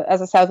 right? As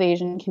a South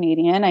Asian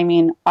Canadian. I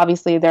mean,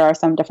 obviously there are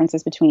some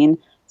differences between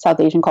South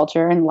Asian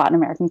culture and Latin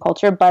American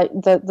culture, but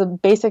the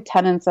basic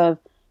tenets of,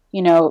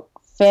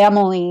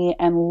 family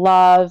and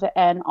love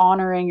and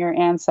honoring your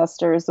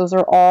ancestors, those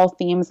are all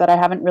themes that I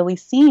haven't really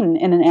seen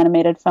in an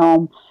animated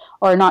film,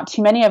 or not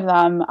too many of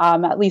them,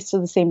 at least to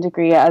the same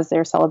degree as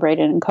they're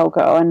celebrated in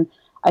Coco. And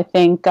I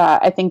think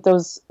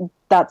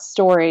that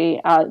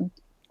story,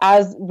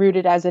 as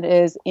rooted as it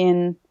is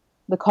in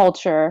the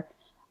culture,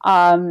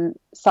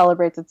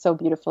 celebrates it so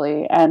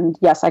beautifully. And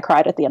yes, I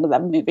cried at the end of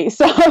that movie,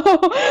 so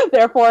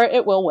therefore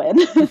it will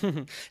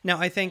win. Now,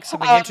 I think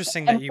something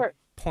interesting that you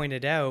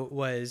pointed out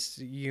was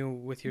you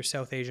with your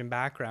South Asian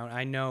background.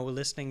 I know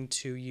listening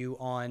to you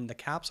on the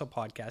Capsule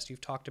podcast,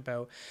 you've talked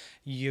about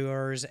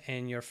yours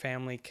and your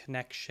family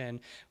connection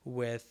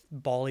with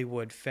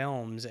Bollywood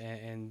films,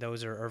 and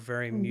those are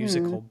very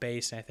musical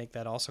based. And I think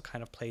that also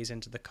kind of plays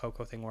into the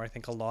Coco thing, where I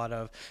think a lot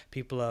of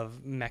people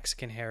of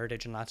Mexican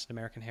heritage and Latin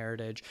American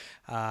heritage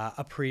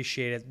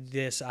appreciated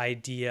this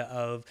idea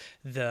of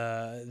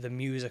the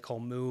musical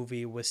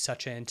movie was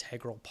such an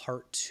integral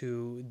part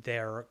to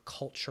their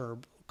cultural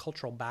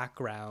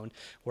background,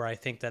 where I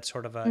think that's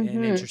sort of an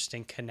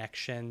interesting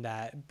connection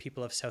that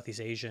people of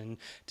Southeast Asian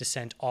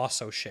descent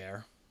also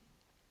share.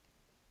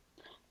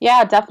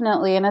 Yeah,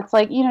 definitely. And it's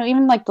like,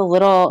 even like the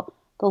little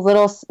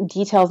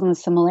details and the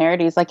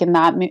similarities, like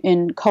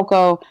in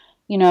Coco,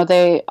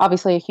 they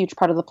obviously a huge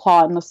part of the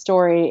plot and the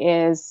story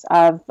is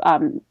of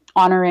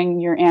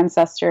honoring your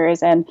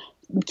ancestors and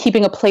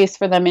keeping a place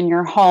for them in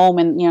your home,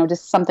 and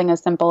just something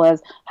as simple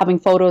as having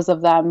photos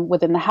of them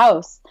within the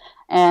house,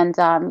 and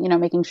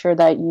making sure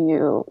that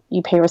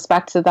you pay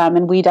respect to them.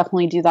 And we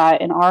definitely do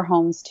that in our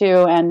homes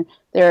too. And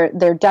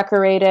they're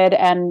decorated,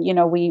 and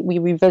we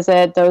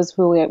revisit those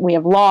who we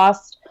have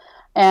lost.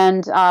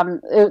 And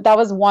that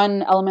was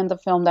one element of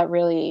the film that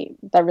really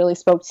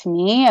spoke to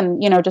me.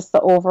 And just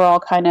the overall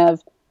kind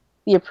of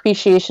the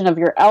appreciation of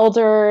your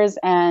elders,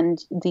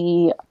 and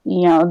the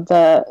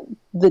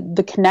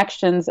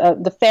connections,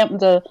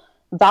 the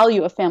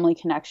value of family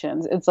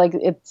connections. It's like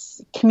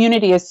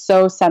community is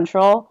so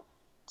central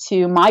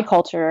to my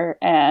culture,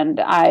 and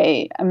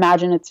I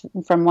imagine it's,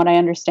 from what I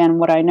understand,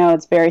 what I know,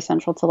 it's very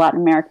central to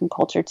Latin American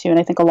culture too. And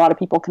I think a lot of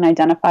people can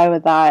identify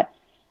with that.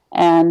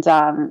 And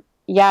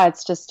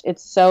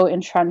it's so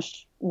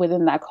entrenched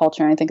within that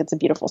culture, and I think it's a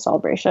beautiful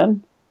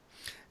celebration.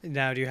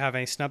 Now, do you have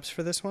any snubs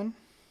for this one?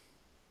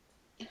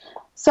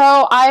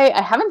 So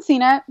I haven't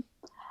seen it,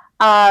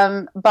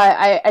 but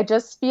I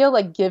just feel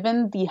like,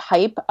 given the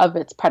hype of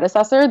its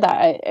predecessor,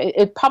 that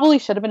it probably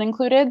should have been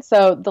included.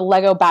 So the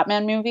Lego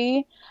Batman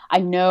movie, I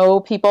know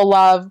people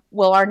love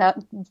Will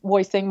Arnett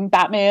voicing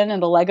Batman in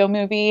the Lego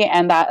movie,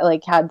 and that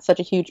had such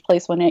a huge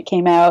place when it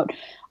came out.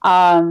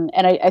 And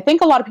I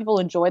think a lot of people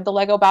enjoyed the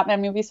Lego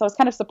Batman movie, so I was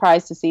kind of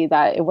surprised to see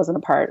that it wasn't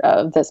a part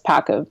of this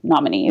pack of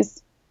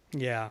nominees.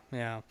 Yeah.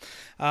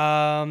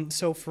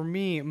 So for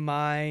me,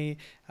 my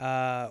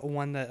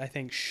one that I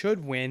think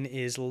should win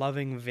is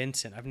Loving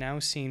Vincent. I've now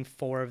seen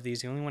 4 of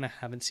these. The only one I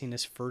haven't seen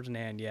is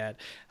Ferdinand yet.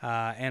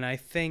 And I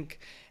think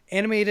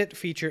animated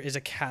feature is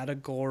a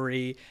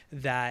category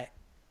that,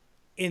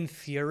 in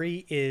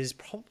theory, is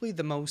probably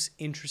the most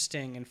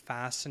interesting and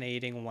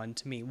fascinating one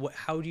to me.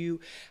 How do you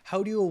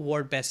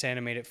award best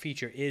animated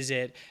feature? Is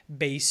it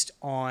based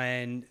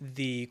on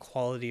the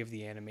quality of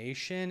the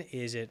animation?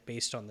 Is it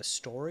based on the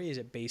story? Is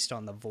it based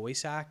on the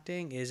voice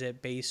acting? Is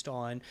it based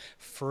on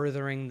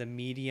furthering the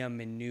medium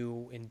in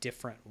new and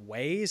different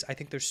ways? I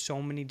think there's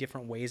so many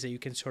different ways that you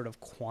can sort of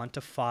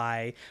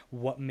quantify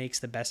what makes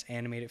the best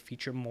animated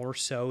feature, more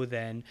so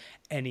than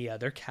any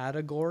other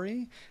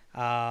category.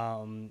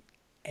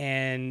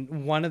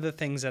 And one of the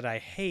things that I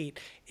hate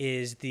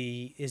is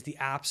the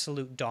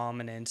absolute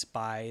dominance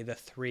by the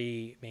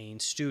 3 main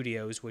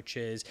studios, which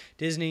is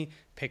Disney,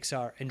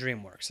 Pixar, and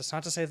DreamWorks. That's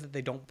not to say that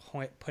they don't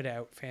put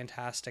out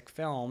fantastic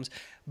films,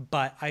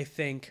 but I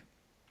think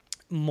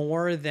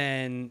more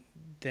than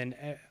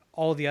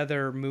all the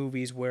other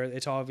movies, where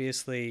it's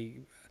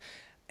obviously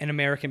an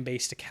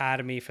American-based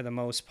academy for the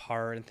most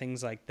part and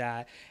things like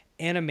that,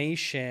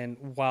 animation,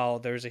 while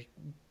there's a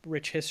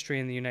rich history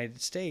in the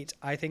United States,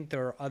 I think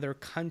there are other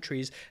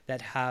countries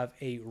that have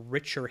a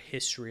richer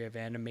history of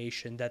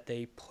animation, that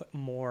they put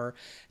more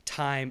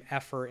time,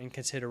 effort, and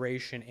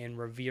consideration and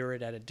revere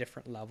it at a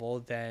different level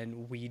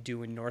than we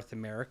do in North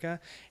America.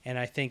 And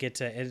I think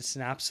it's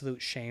an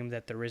absolute shame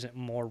that there isn't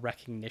more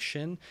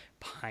recognition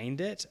behind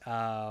it.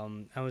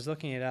 I was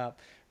looking it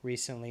up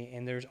recently,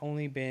 and there's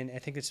only been, I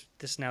think this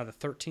is now the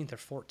 13th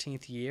or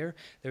 14th year,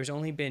 there's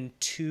only been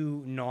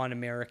 2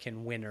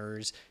 non-American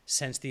winners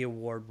since the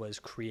award was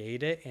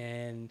created,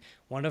 and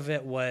one of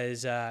it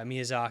was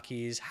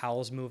Miyazaki's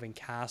Howl's Moving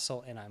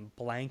Castle, and I'm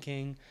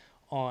blanking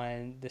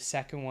on the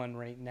second one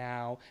right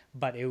now,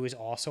 but it was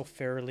also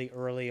fairly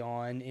early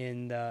on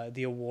in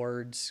the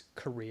awards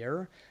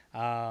career,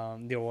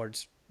 the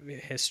awards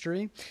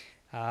history.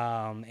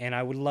 And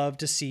I would love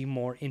to see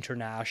more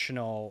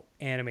international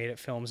animated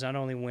films not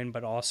only win,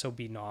 but also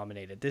be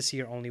nominated. This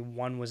year, only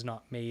one was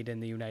not made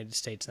in the United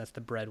States, and that's The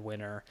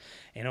Breadwinner.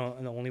 And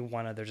only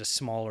one, there's a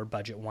smaller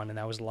budget one, and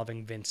that was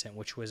Loving Vincent,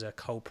 which was a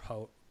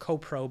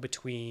co-pro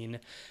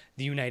between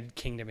the United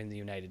Kingdom and the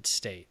United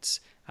States.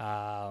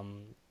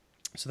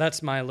 So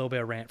that's my little bit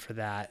of rant for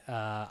that.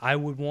 I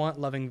would want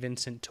Loving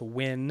Vincent to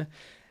win.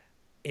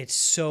 It's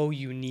so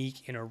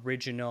unique and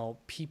original.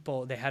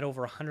 They had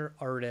over 100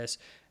 artists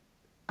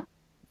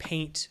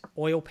paint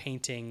oil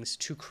paintings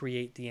to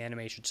create the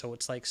animation. So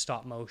it's like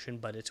stop motion,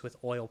 but it's with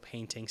oil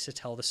paintings to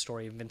tell the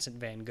story of Vincent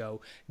van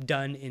Gogh,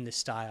 done in the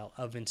style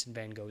of Vincent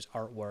van Gogh's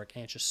artwork.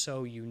 And it's just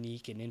so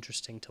unique and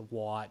interesting to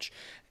watch.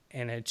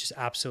 And it's just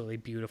absolutely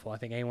beautiful. I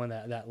think anyone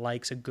that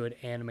likes a good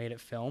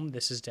animated film,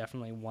 this is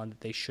definitely one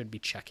that they should be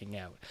checking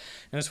out.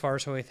 And as far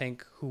as who I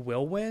think who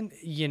will win,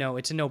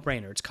 it's a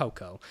no-brainer. It's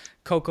Coco.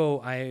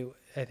 Coco, I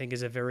think,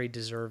 is a very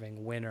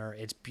deserving winner.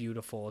 It's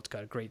beautiful. It's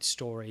got a great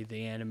story.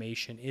 The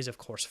animation is, of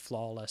course,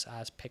 flawless,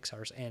 as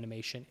Pixar's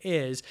animation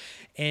is.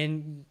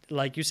 And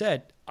like you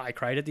said, I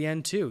cried at the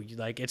end too.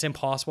 It's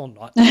impossible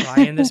not to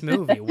cry in this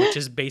movie, which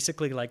is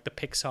basically like the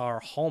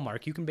Pixar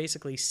hallmark. You can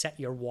basically set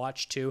your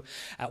watch to,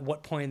 at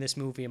what point in this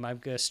movie am I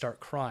going to start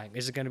crying?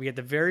 Is it going to be at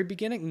the very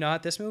beginning?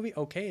 Not this movie.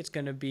 Okay, it's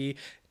going to be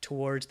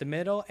towards the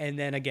middle, and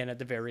then again at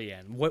the very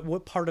end.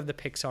 What part of the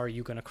Pixar are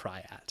you going to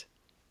cry at?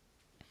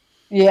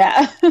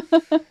 Yeah.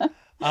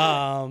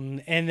 And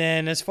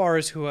then as far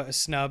as who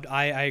snubbed,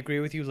 I agree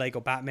with you.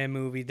 Lego Batman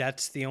movie,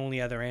 that's the only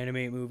other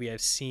animated movie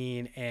I've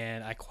seen,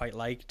 and I quite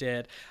liked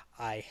it.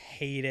 I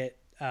hate it.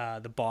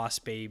 The Boss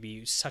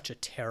Baby, such a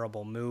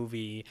terrible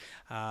movie.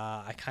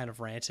 I kind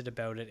of ranted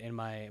about it in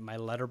my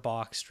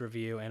Letterboxd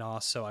review, and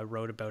also I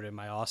wrote about it in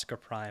my Oscar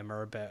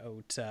primer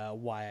about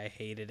why I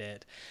hated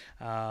it.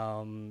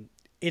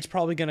 It's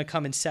probably going to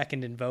come in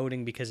second in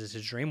voting because it's a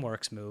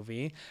DreamWorks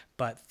movie,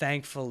 but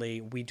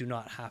thankfully we do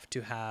not have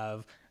to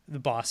have the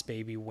Boss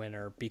Baby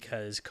winner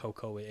because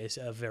Coco is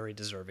a very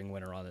deserving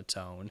winner on its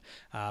own.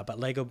 But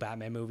Lego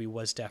Batman movie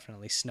was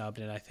definitely snubbed,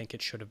 and I think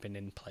it should have been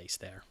in place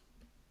there.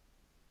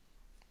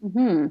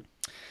 Mm-hmm.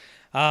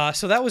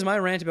 So that was my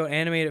rant about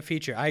animated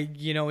feature.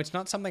 It's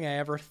not something I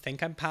ever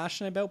think I'm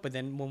passionate about, but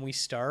then when we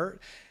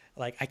start,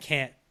 like, I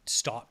can't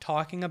stop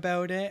talking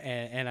about it,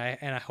 and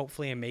I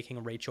hopefully am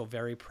making Rachel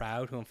very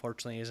proud, who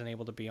unfortunately isn't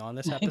able to be on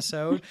this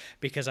episode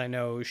because I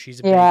know she's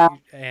a big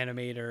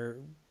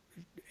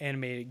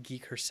animated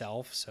geek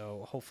herself.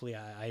 So hopefully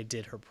I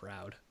did her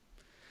proud.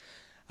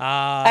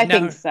 I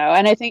think so,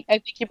 and I think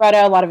you brought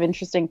out a lot of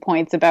interesting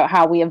points about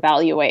how we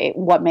evaluate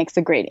what makes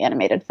a great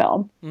animated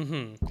film.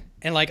 Mm-hmm.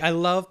 And like, I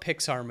love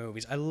Pixar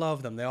movies. I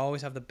love them. They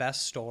always have the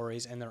best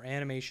stories, and their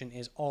animation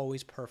is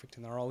always perfect,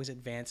 and they're always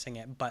advancing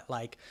it. But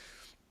like,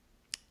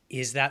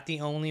 is that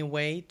the only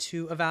way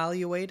to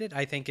evaluate it?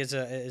 I think is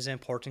an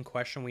important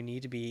question we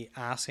need to be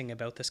asking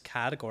about this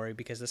category,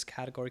 because this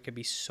category could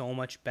be so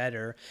much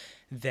better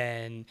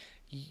than,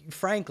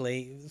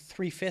 frankly,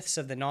 3/5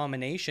 of the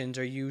nominations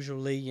are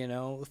usually,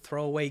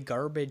 throwaway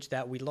garbage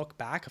that we look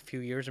back a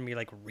few years and be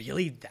like,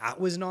 really, that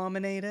was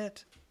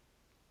nominated?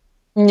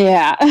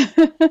 Yeah.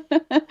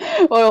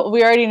 Well,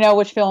 we already know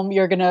which film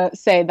you're going to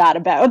say that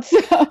about.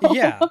 So.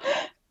 Yeah.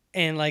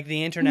 And like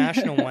the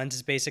international ones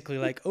is basically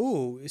like,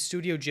 oh,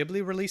 Studio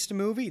Ghibli released a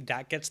movie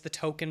that gets the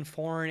token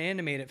foreign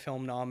animated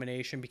film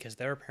nomination because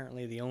they're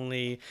apparently the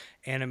only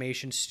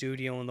animation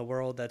studio in the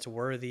world that's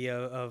worthy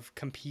of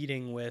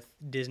competing with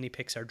Disney,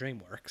 Pixar,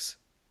 DreamWorks.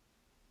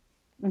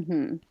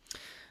 Mm-hmm.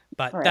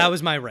 But that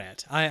was my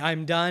rant.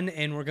 I'm done,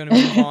 and we're going to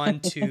move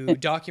on to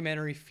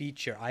documentary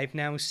feature. I've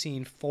now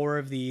seen 4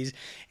 of these,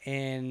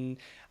 and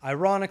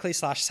ironically /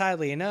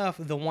 sadly enough,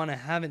 the one I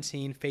haven't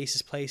seen,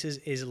 Faces Places,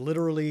 is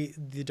literally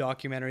the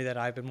documentary that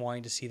I've been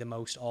wanting to see the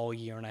most all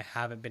year, and I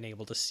haven't been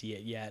able to see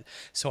it yet.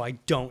 So I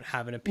don't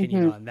have an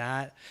opinion on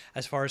that.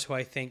 As far as who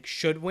I think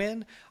should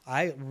win,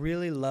 I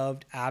really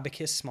loved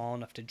Abacus: Small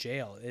Enough to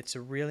Jail. It's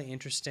a really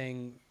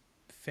interesting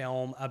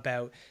film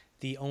about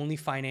the only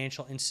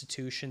financial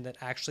institution that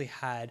actually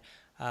had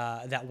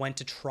that went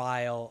to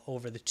trial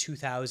over the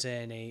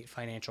 2008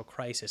 financial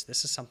crisis.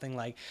 This is something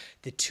like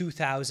the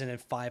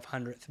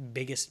 2,500th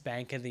biggest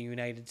bank in the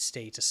United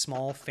States, a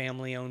small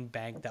family-owned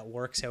bank that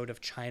works out of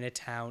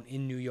Chinatown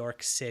in New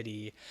York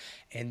City,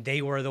 and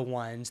they were the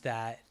ones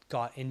that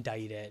got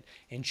indicted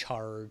and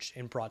charged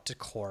and brought to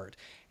court.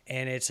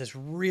 And it's this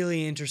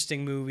really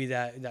interesting movie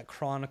that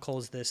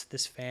chronicles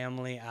this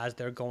family as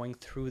they're going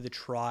through the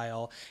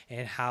trial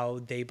and how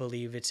they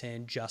believe it's an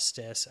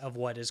injustice of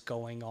what is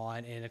going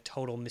on and a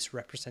total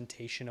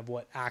misrepresentation of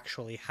what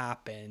actually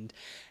happened,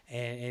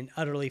 and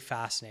utterly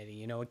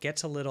fascinating. It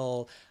gets a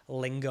little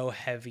lingo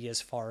heavy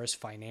as far as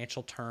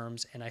financial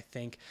terms, and I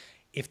think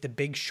if The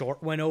Big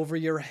Short went over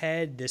your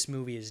head, this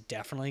movie is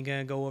definitely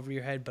going to go over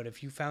your head. But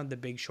if you found The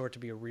Big Short to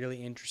be a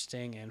really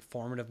interesting and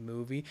informative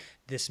movie,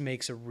 this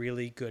makes a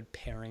really good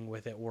pairing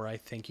with it, where I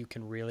think you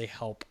can really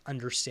help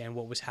understand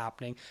what was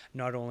happening,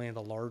 not only on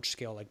the large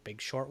scale like Big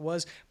Short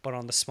was, but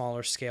on the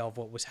smaller scale of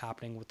what was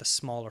happening with the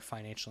smaller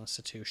financial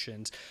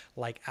institutions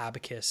like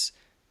Abacus: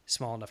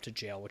 Small Enough to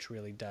Jail, which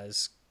really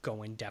does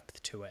go in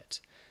depth to it.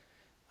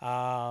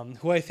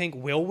 Who I think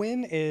will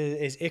win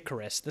is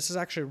Icarus. This is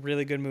actually a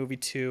really good movie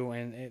too,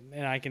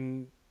 and I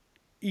can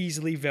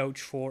easily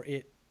vouch for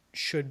it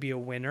should be a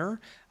winner.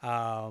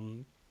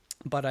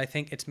 But I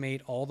think it's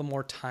made all the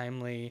more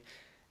timely.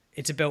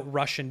 It's about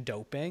Russian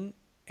doping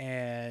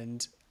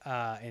and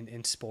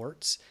in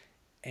sports,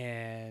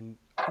 and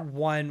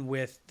one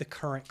with the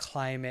current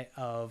climate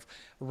of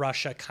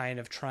Russia kind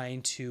of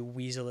trying to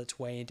weasel its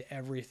way into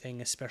everything,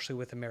 especially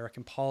with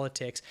American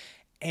politics,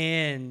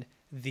 and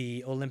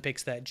the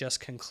Olympics that just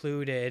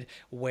concluded,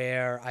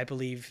 where I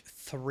believe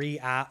 3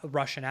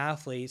 Russian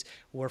athletes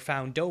were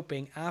found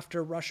doping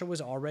after Russia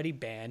was already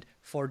banned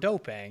for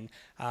doping.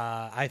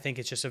 I think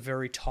it's just a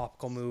very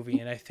topical movie,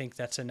 and I think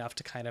that's enough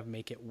to kind of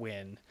make it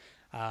win.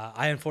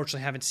 I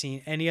unfortunately haven't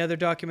seen any other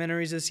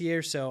documentaries this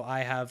year, so I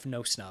have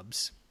no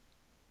snubs.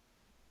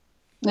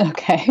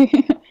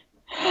 Okay.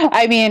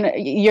 I mean,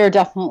 you're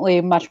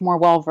definitely much more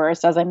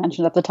well-versed. As I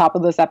mentioned at the top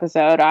of this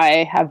episode,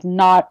 I have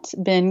not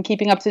been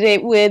keeping up to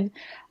date with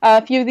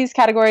a few of these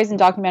categories, and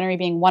documentary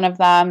being one of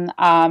them.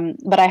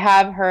 But I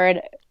have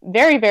heard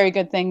very, very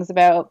good things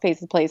about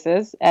Faces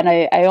Places, and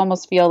I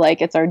almost feel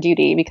like it's our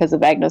duty because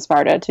of Agnes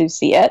Varda to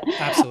see it.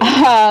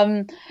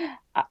 Absolutely.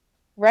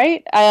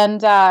 Right,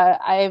 and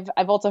I've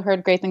also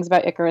heard great things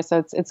about Icarus,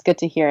 so it's good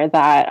to hear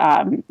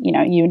that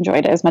you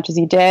enjoyed it as much as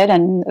you did,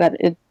 and that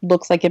it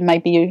looks like it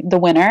might be the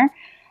winner.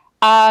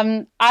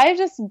 I've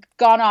just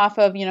gone off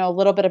of a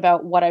little bit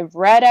about what I've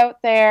read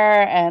out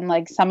there, and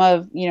like some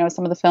of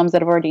the films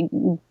that have already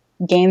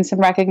gained some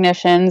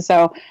recognition.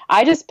 So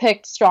I just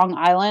picked Strong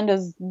Island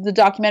as the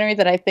documentary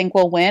that I think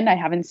will win. I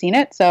haven't seen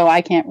it, so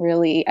I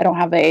don't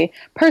have a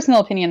personal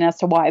opinion as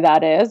to why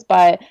that is.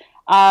 But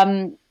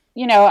I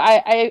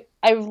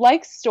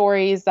like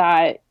stories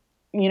that,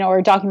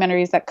 or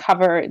documentaries that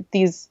cover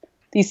these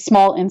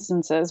small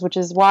instances, which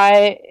is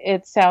why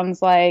it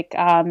sounds like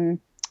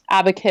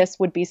Abacus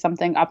would be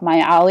something up my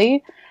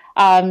alley,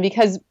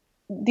 because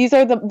these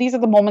are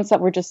the moments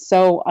that we're just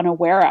so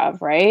unaware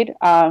of, right?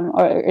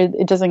 Or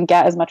it doesn't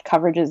get as much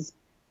coverage as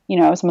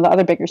some of the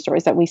other bigger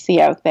stories that we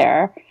see out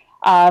there.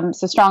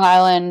 So Strong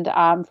Island,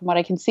 from what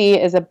I can see,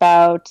 is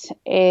about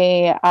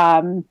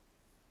the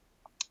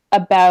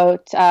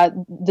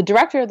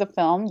director of the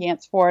film,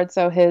 Yance Ford.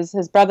 So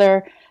his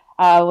brother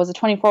was a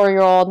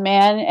 24-year-old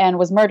man and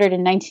was murdered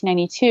in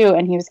 1992,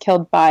 and he was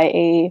killed by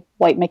a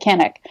white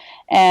mechanic.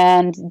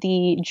 And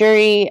the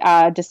jury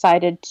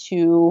decided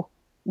to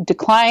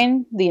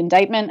decline the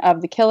indictment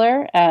of the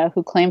killer,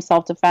 who claimed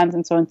self-defense.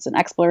 And so it's an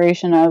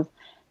exploration of,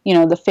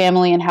 the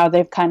family and how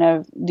they've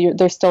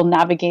they're still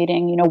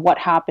navigating, what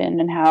happened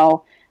and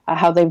how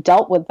they've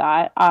dealt with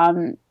that.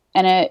 And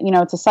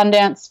it's a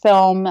Sundance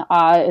film.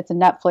 It's a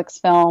Netflix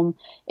film.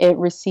 It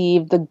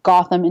received the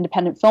Gotham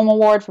Independent Film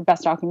Award for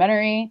Best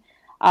Documentary.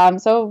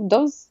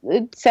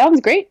 It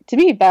sounds great to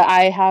me, but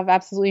I have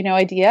absolutely no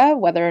idea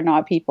whether or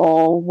not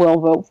people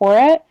will vote for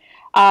it.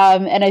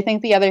 And I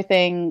think the other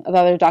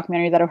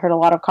documentary that I've heard a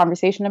lot of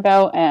conversation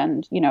about,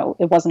 and,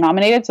 it wasn't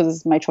nominated, so this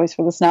is my choice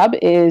for the snub,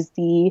 is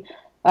the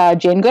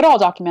Jane Goodall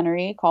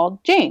documentary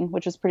called Jane,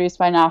 which was produced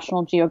by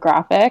National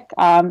Geographic.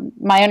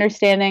 My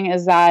understanding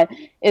is that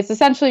it's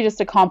essentially just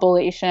a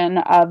compilation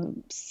of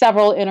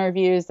several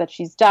interviews that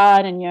she's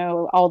done, and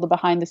all the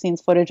behind the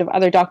scenes footage of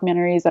other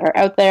documentaries that are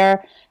out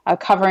there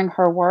covering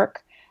her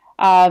work.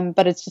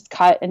 But it's just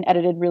cut and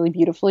edited really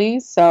beautifully.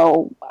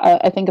 So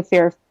I think a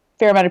fair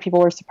amount of people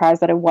were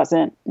surprised that it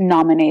wasn't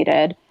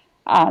nominated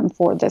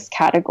for this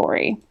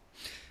category.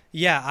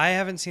 Yeah, I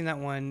haven't seen that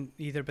one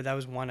either, but that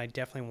was one I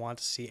definitely want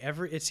to see.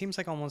 It seems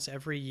like almost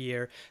every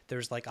year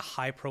there's like a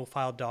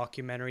high-profile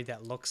documentary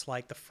that looks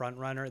like the front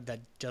runner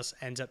that just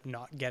ends up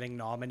not getting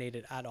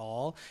nominated at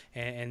all,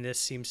 and this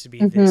seems to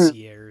be this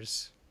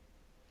year's.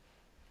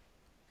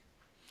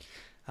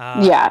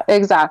 Yeah,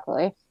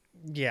 exactly.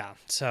 Yeah,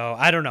 so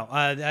I don't know.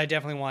 I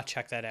definitely want to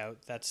check that out.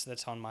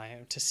 That's on my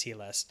to-see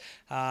list.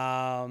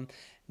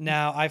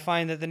 Now, I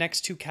find that the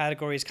next two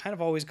categories kind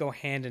of always go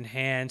hand in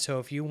hand. So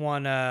if you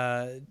want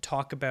to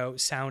talk about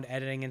sound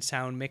editing and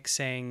sound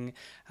mixing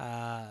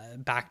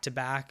back to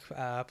back,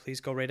 please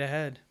go right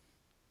ahead.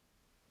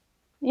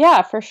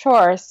 Yeah, for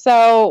sure.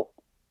 So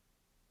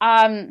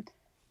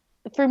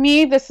for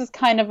me, this is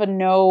kind of a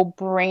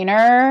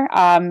no-brainer.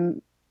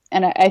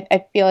 And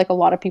I feel like a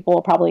lot of people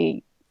will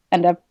probably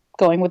end up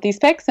going with these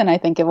picks, and I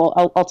think it will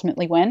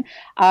ultimately win.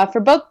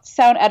 For both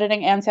sound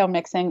editing and sound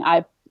mixing,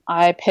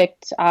 I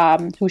picked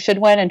who should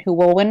win and who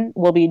will win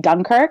will be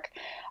Dunkirk.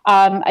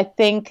 I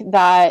think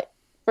that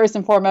first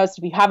and foremost,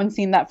 if you haven't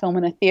seen that film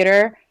in a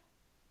theater,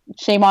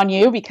 shame on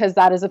you, because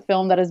that is a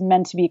film that is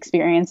meant to be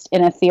experienced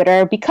in a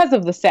theater because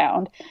of the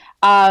sound.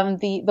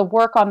 The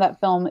work on that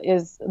film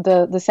is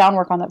the sound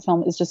work on that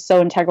film is just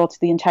so integral to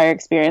the entire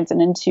experience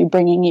and into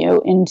bringing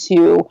you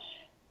into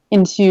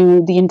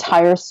the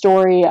entire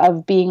story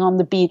of being on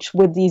the beach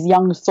with these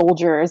young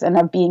soldiers and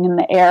of being in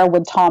the air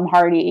with Tom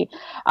Hardy,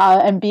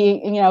 and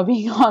being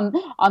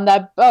on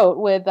that boat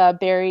with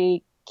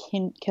Barry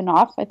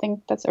Kinoff, I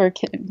think that's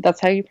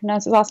how you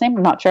pronounce his last name.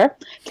 I'm not sure.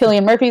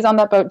 Cillian Murphy's on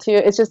that boat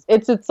too.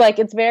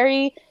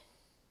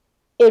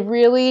 It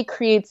really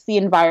creates the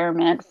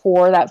environment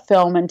for that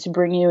film and to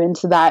bring you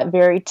into that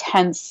very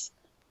tense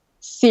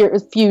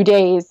few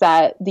days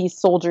that these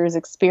soldiers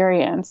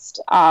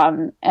experienced.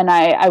 And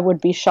I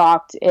would be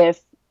shocked if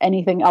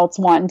anything else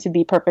won, to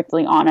be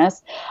perfectly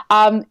honest.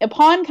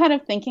 Upon kind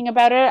of thinking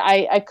about it,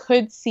 I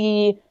could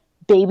see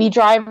Baby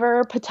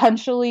Driver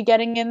potentially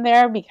getting in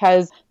there,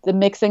 because the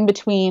mixing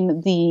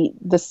between the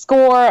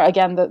score,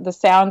 again, the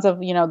sounds of,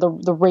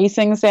 the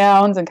racing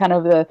sounds and kind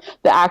of the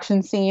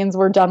action scenes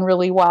were done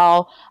really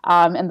well.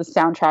 And the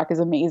soundtrack is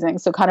amazing.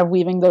 So kind of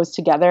weaving those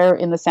together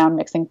in the sound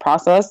mixing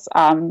process,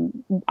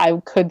 I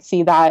could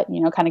see that,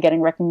 kind of getting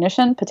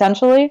recognition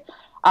potentially.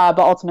 But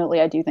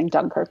ultimately, I do think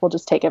Dunkirk will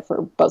just take it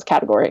for both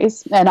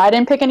categories. And I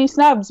didn't pick any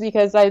snubs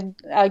because I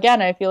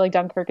feel like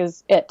Dunkirk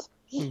is it.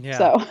 Yeah.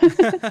 So.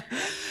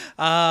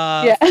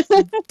 Yeah.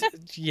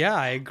 Yeah,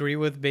 I agree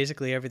with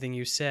basically everything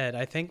you said.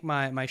 I think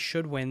my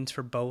should wins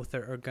for both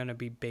are going to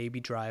be Baby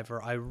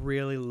Driver. I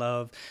really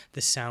love the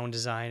sound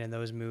design in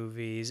those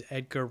movies.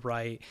 Edgar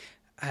Wright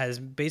has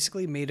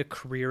basically made a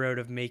career out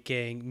of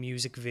making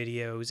music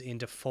videos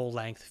into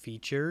full-length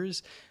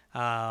features.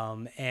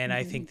 And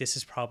I think this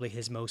is probably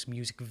his most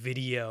music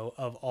video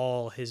of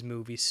all his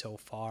movies so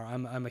far.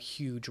 I'm a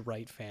huge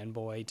Wright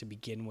fanboy to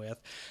begin with.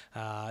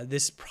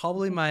 This is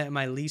probably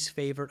my least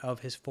favorite of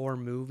his four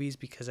movies,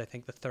 because I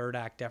think the third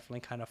act definitely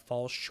kind of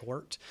falls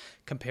short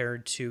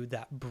compared to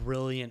that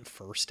brilliant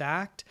first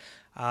act.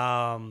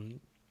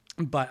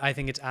 but I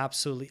think it's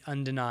absolutely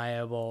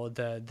undeniable.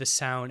 The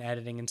sound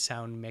editing and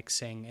sound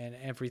mixing and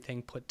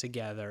everything put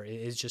together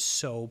is just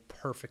so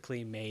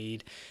perfectly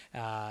made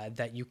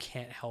that you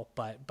can't help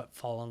but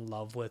fall in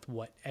love with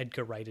what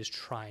Edgar Wright is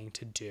trying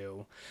to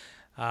do.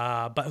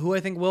 But who I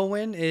think will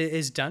win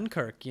is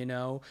Dunkirk. You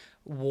know,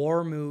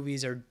 war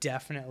movies are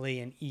definitely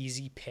an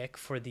easy pick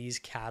for these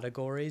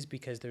categories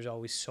because there's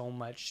always so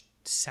much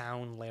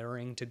sound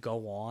layering to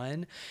go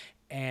on,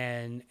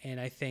 and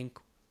I think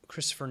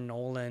Christopher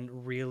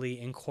Nolan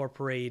really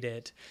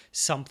incorporated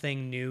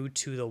something new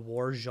to the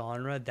war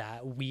genre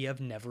that we have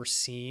never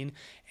seen,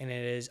 and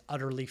it is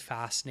utterly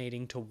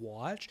fascinating to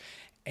watch.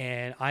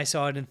 And I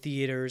saw it in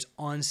theaters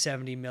on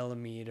 70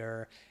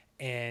 millimeter,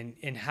 and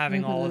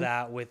having all of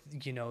that with,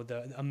 you know,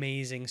 the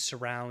amazing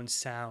surround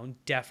sound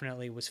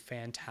definitely was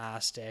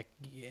fantastic.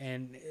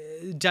 And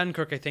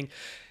Dunkirk, I think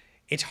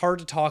it's hard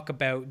to talk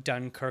about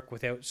Dunkirk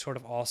without sort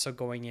of also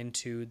going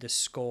into the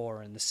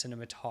score and the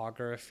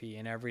cinematography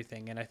and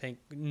everything. And I think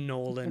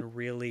Nolan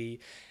really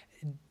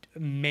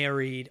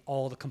married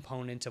all the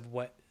components of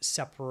what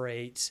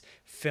separates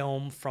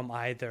film from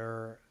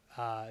either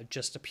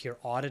just a pure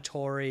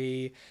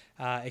auditory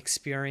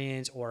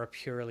experience or a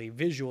purely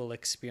visual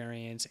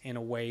experience in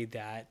a way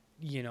that,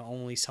 you know,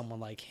 only someone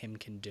like him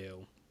can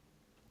do.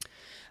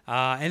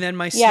 And then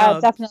my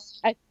snub...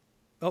 definitely.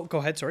 Oh, go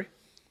ahead. Sorry.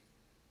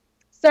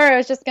 Sorry,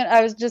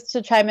 I was just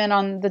to chime in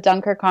on the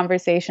Dunkirk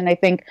conversation. I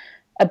think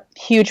a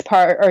huge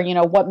part, or, you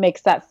know, what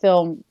makes that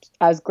film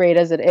as great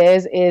as it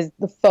is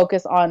the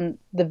focus on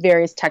the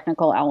various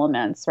technical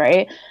elements,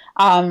 right?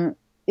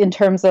 In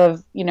terms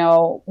of, you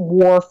know,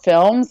 war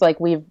films, like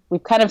we've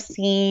kind of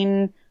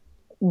seen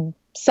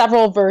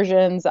several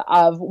versions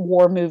of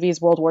war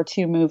movies, World War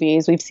II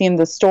movies. We've seen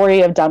the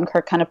story of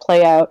Dunkirk kind of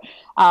play out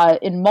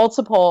in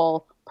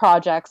multiple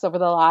projects over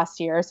the last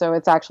year. So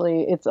it's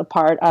a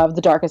part of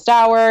The Darkest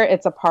Hour,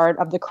 it's a part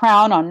of The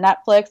Crown on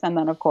Netflix, and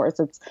then of course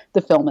it's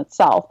the film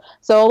itself.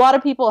 So a lot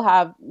of people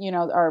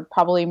are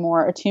probably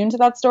more attuned to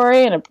that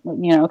story and,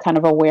 you know, kind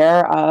of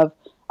aware of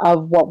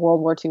what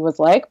World War II was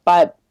like.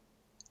 But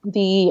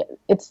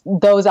it's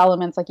those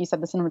elements, like you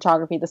said, the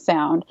cinematography, the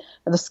sound,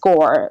 the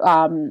score,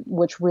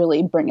 which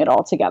really bring it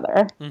all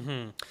together.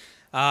 Mm-hmm.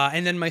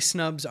 And then my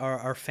snubs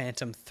are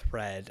Phantom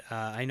Thread.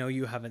 I know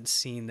you haven't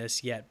seen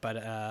this yet,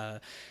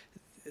 but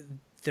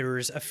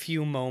there's a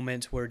few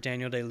moments where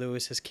Daniel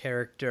Day-Lewis's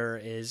character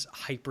is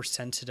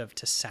hypersensitive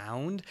to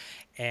sound,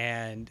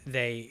 and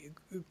they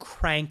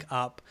crank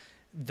up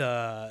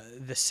the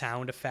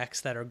sound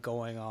effects that are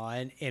going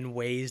on in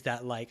ways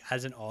that, like,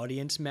 as an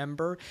audience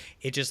member,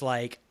 it just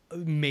like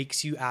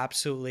makes you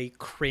absolutely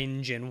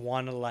cringe and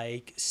want to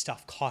like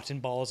stuff cotton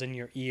balls in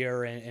your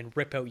ear and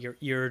rip out your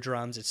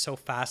eardrums. It's so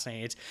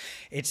fascinating.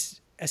 It's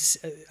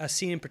a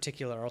scene in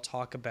particular I'll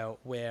talk about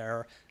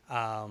where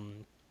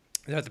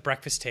they're at the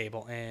breakfast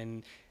table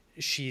and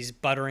she's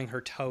buttering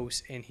her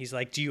toast, and he's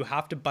like, do you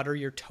have to butter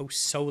your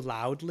toast so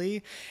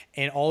loudly?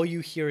 And all you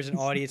hear as an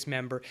audience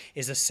member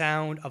is the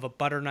sound of a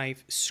butter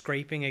knife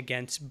scraping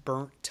against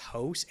burnt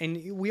toast.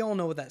 And we all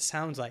know what that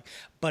sounds like,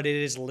 but it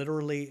is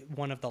literally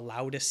one of the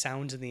loudest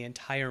sounds in the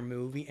entire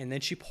movie. And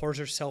then she pours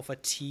herself a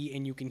tea,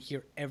 and you can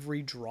hear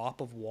every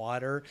drop of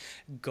water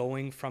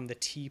going from the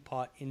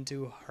teapot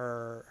into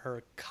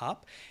her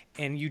cup.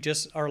 And you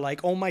just are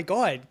like, oh my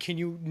God, can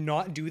you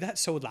not do that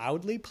so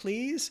loudly,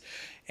 please?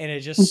 And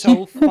it's just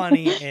so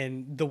funny,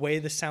 and the way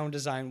the sound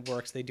design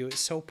works, they do it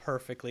so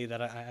perfectly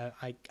that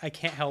I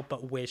can't help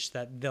but wish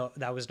that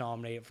that was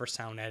nominated for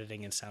sound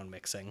editing and sound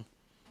mixing.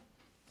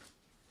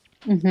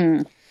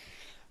 Mm-hmm.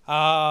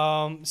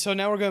 So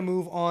now we're going to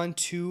move on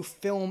to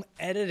film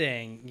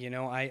editing. You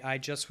know, I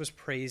just was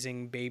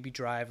praising Baby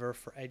Driver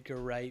for Edgar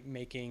Wright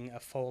making a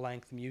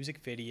full-length music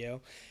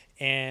video.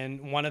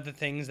 And one of the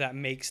things that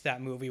makes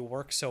that movie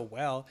work so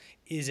well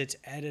is its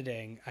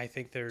editing. I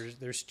think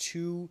there's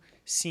two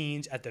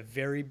scenes at the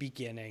very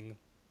beginning.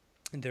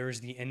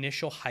 There's the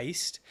initial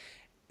heist.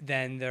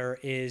 Then there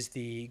is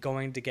the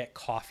going to get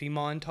coffee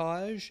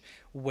montage,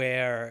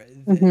 where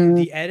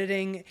the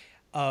editing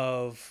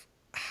of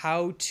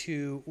how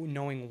to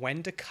knowing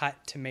when to cut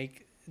to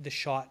make the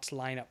shots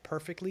line up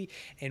perfectly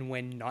and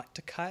when not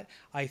to cut,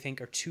 I think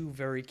are two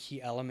very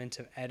key elements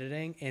of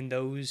editing. And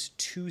those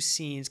two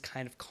scenes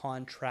kind of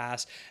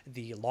contrast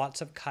the lots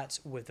of cuts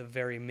with a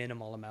very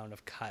minimal amount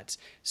of cuts,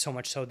 so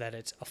much so that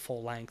it's a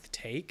full length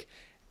take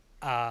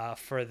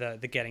for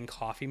the getting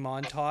coffee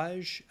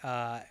montage,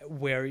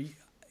 where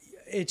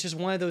it's just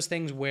one of those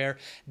things where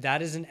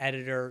that is an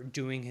editor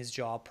doing his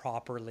job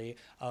properly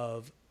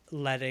of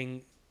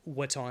letting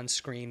what's on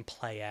screen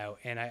play out.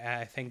 And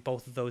I think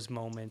both of those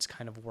moments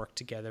kind of work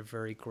together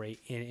very great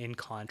in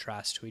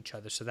contrast to each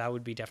other. So that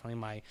would be definitely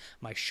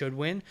my should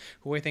win.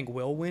 Who I think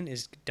will win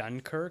is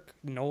Dunkirk.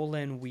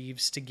 Nolan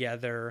weaves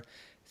together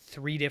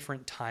 3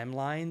 different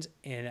timelines,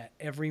 and at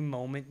every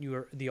moment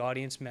the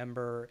audience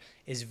member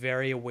is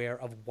very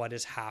aware of what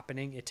is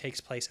happening. It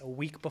takes place a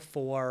week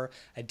before,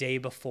 a day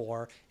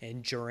before,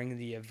 and during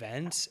the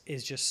events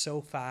is just so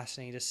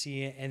fascinating to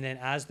see it. And then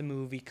as the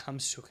movie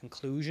comes to a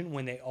conclusion,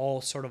 when they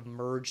all sort of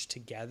merge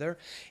together,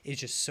 it's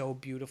just so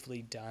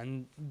beautifully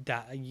done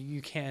that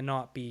you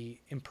cannot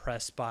be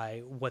impressed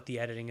by what the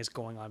editing is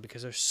going on,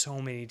 because there's so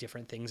many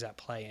different things at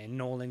play, and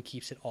Nolan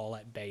keeps it all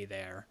at bay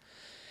there.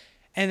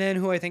 And then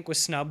who I think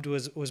was snubbed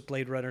was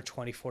Blade Runner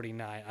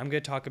 2049. I'm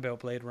going to talk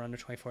about Blade Runner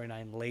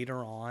 2049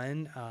 later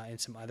on in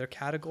some other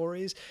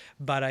categories,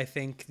 but I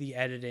think the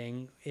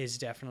editing is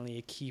definitely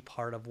a key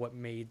part of what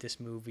made this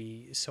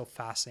movie so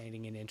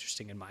fascinating and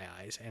interesting in my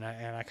eyes. And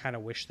I kind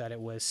of wish that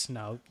it was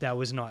snubbed. That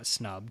was not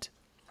snubbed.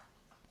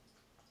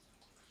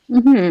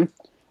 Mm-hmm.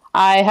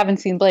 I haven't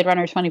seen Blade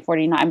Runner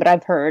 2049, but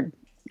I've heard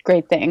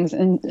great things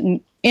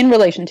in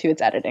relation to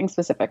its editing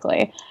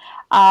specifically.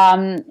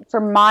 For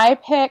my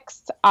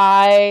picks,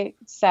 I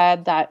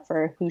said that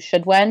for Who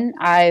Should Win,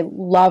 I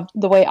loved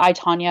the way I,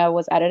 Tonya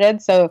was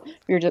edited. So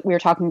we were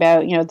talking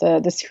about,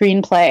 the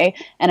screenplay,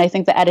 and I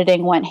think the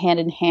editing went hand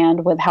in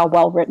hand with how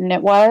well written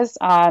it was.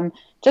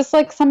 Just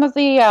like some of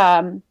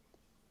the,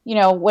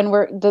 when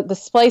we're the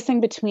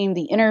splicing between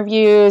the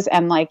interviews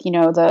and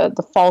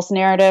the false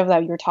narrative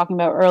that you were talking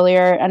about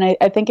earlier. And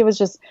I think it was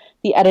just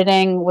the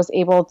editing was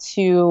able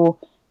to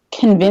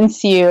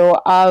convince you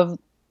of,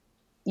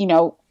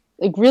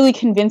 really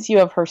convince you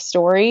of her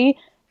story,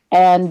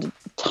 and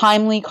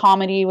timely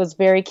comedy was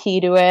very key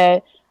to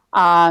it.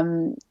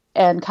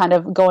 And kind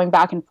of going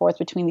back and forth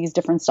between these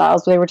different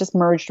styles, they were just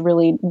merged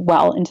really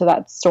well into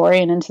that story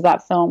and into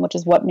that film, which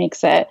is what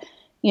makes it,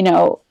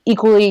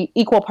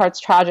 equal parts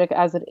tragic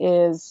as it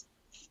is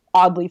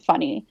oddly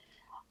funny.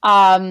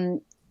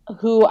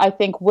 Who I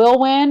think will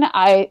win,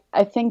 I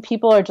think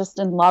people are just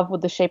in love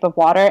with The Shape of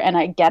Water, and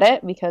I get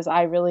it because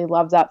I really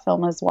love that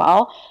film as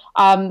well.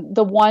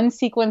 The one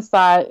sequence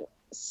that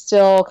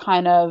still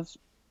kind of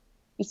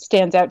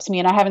stands out to me,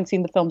 and I haven't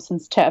seen the film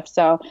since TIFF,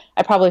 so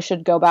I probably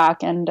should go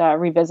back and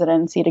revisit it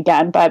and see it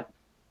again. But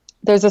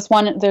there's this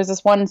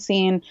one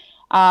scene,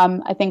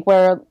 I think,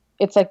 where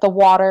it's like the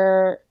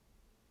water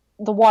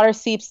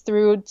seeps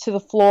through to the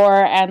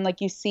floor, and like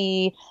you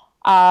see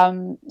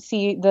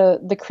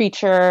the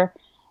creature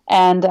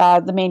and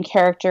the main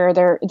character,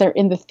 they're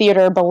in the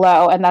theater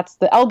below, and that's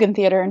the Elgin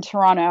Theater in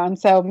Toronto. And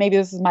so maybe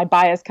this is my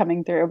bias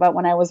coming through, but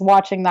when I was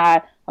watching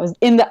that, I was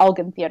in the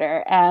Elgin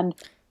Theater, and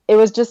it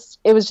was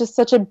just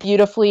such a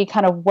beautifully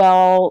kind of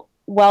well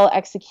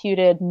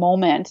executed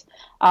moment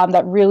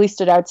that really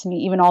stood out to me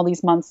even all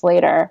these months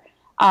later.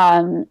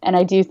 And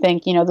I do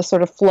think the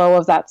sort of flow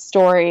of that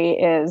story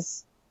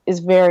is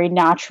very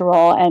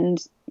natural. And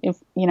if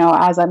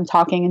as I'm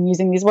talking and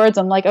using these words,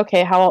 I'm like,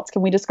 okay, how else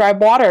can we describe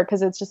water?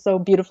 Because it's just so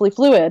beautifully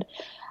fluid.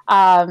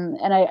 And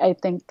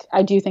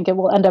I do think it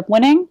will end up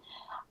winning.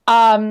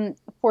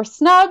 For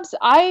snubs,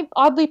 I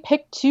oddly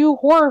picked 2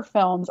 horror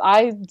films.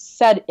 I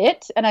said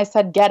It and I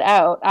said Get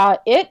Out.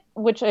 It,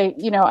 which I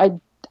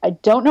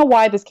don't know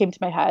why this came to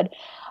my head.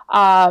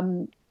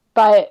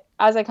 But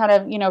as I kind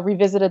of,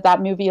 revisited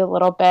that movie a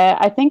little bit,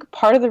 I think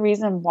part of the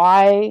reason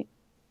why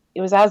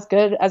it was as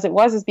good as it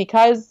was is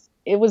because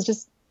it was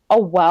just a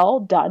well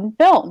done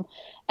film,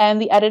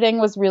 and the editing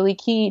was really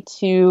key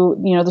to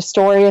the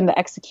story and the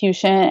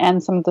execution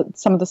and some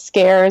of the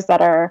scares that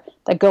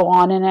go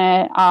on in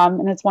it.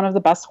 And it's one of the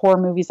best horror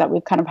movies that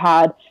we've kind of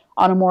had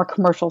on a more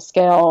commercial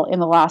scale in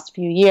the last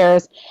few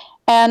years.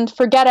 And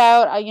for Get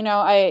Out,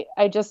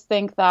 I just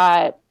think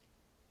that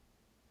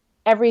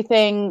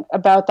everything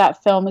about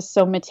that film is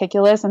so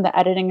meticulous, and the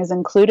editing is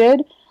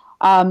included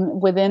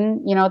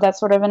within, that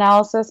sort of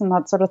analysis and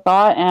that sort of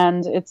thought.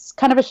 And it's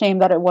kind of a shame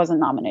that it wasn't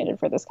nominated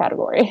for this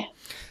category.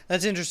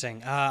 That's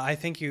interesting. I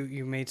think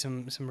you made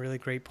some really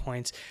great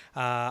points.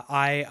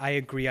 I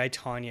agree, I,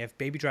 Tonya. If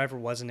Baby Driver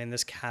wasn't in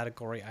this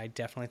category, I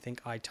definitely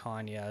think I,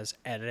 Tonya's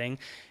editing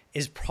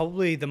is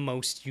probably the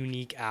most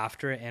unique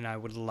after it, and I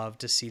would love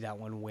to see that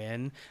one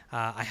win.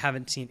 I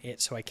haven't seen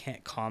it, so I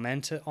can't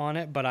comment on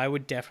it, but I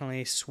would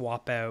definitely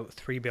swap out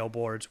Three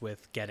Billboards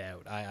with Get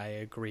Out. I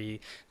agree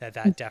that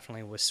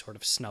definitely was sort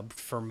of snubbed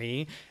for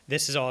me.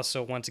 This is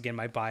also, once again,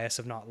 my bias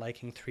of not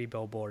liking Three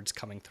Billboards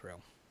coming through.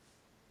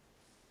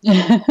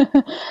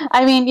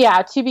 I mean,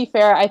 yeah, to be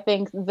fair, I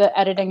think the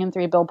editing in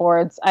Three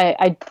Billboards,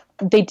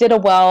 they did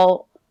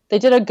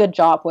a good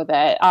job with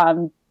it.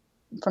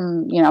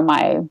 From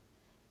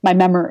my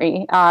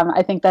memory,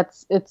 I think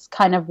it's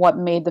kind of what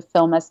made the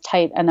film as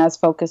tight and as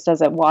focused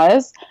as it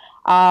was.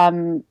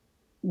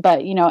 But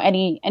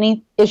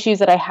any issues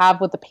that I have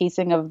with the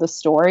pacing of the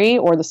story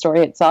or the story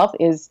itself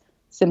is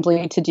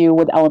simply to do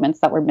with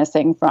elements that were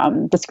missing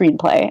from the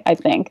screenplay, I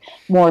think,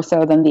 more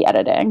so than the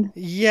editing.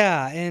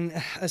 Yeah,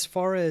 and as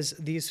far as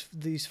these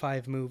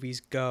 5 movies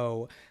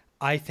go,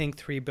 I think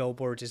Three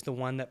Billboards is the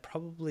one that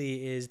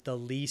probably is the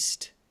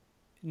least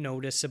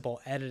noticeable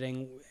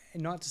editing,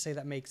 not to say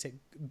that makes it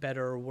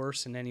better or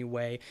worse in any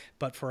way,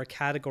 but for a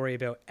category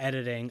about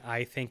editing,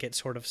 I think it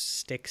sort of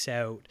sticks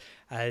out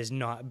as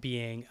not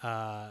being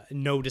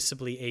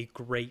noticeably a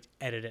great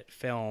edited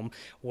film.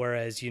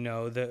 Whereas, you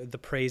know, the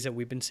praise that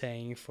we've been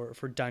saying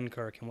for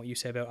Dunkirk and what you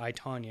say about I,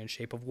 Tonya and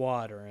Shape of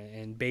Water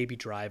and Baby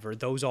Driver,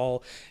 those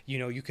all, you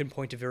know, you can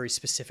point to very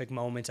specific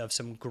moments of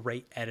some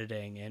great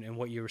editing, and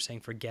what you were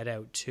saying for Get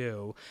Out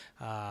too.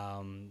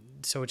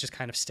 So it just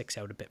kind of sticks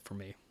out a bit for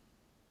me.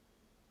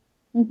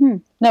 Mm-hmm.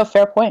 No,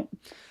 fair point.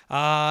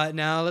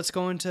 Now let's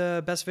go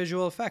into best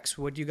visual effects.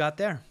 What do you got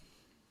there?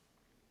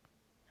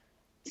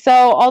 So,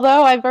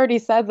 although I've already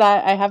said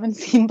that I haven't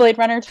seen Blade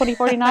Runner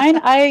 2049,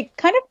 I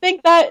kind of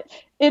think that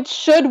it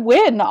should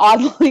win,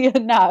 oddly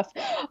enough.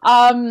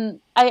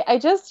 I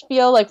just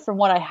feel like from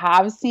what I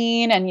have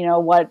seen and,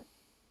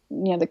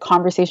 the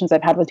conversations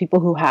I've had with people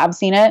who have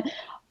seen it,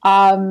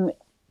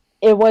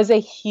 it was a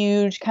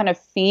huge kind of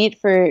feat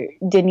for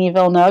Denis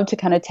Villeneuve to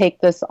kind of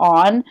take this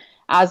on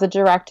as a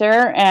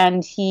director.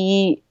 And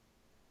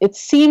it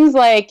seems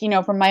like,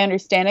 from my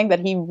understanding, that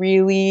he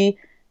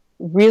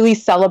really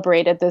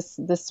celebrated this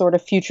sort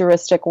of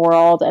futuristic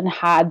world and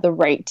had the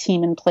right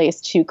team in place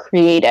to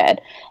create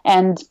it.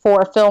 And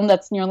for a film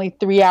that's nearly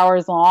 3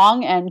 hours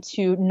long and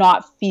to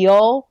not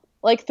feel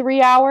like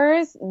 3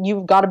 hours,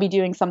 you've got to be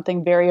doing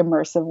something very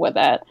immersive with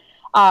it.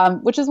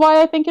 Which is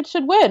why I think it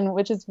should win,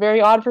 which is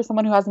very odd for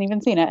someone who hasn't even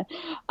seen it.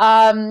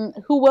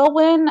 Who will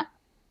win?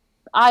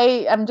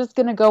 I am just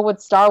going to go with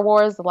Star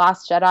Wars: The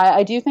Last Jedi.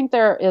 I do think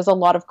there is a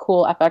lot of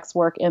cool FX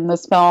work in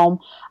this film.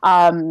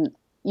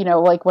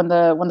 Like when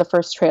the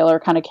first trailer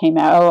kind of came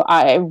out,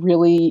 I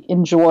really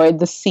enjoyed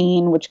the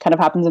scene, which kind of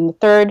happens in the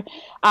third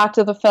act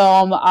of the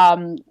film,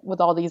 with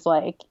all these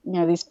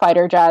these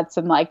fighter jets,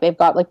 and they've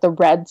got the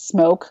red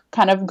smoke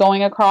kind of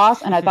going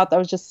across, and I thought that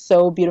was just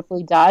so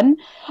beautifully done.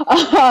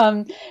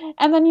 And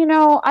then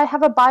I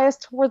have a bias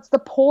towards the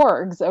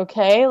Porgs.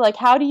 Okay,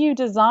 how do you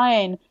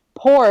design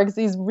Porgs,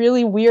 these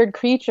really weird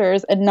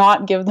creatures, and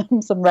not give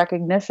them some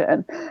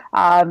recognition?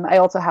 I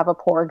also have a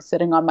Porg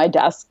sitting on my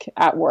desk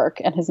at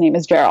work, and his name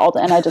is Gerald,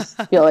 and I just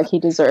feel like he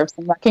deserves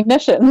some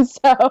recognition.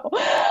 So,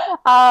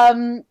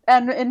 and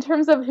in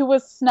terms of who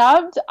was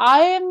snubbed,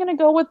 I am going to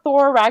go with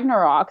Thor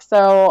Ragnarok.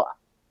 So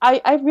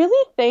I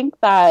really think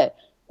that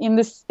in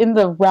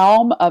the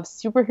realm of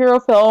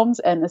superhero films,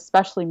 and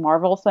especially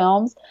Marvel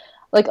films,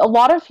 a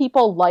lot of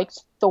people liked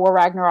Thor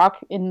Ragnarok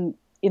in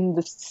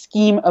the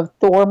scheme of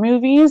Thor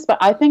movies, but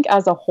I think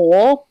as a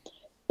whole,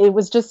 it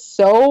was just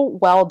so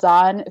well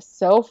done,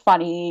 so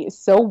funny,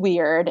 so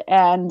weird,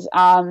 and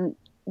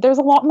there's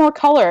a lot more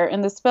color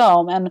in this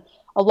film and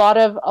a lot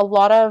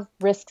of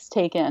risks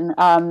taken.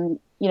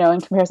 In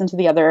comparison to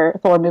the other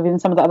Thor movies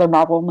and some of the other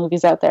Marvel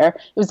movies out there,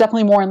 it was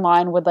definitely more in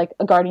line with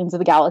a Guardians of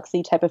the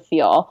Galaxy type of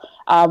feel,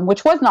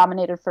 which was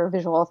nominated for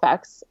visual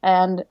effects,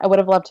 and I would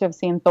have loved to have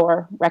seen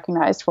Thor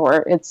recognized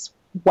for its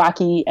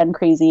wacky and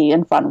crazy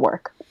and fun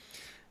work.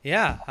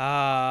 Yeah,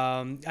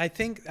 I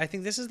think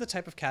this is the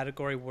type of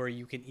category where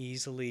you can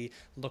easily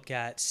look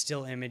at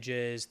still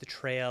images, the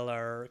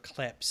trailer,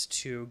 clips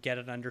to get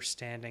an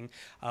understanding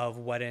of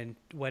what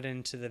went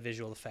into the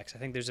visual effects. I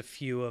think there's a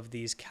few of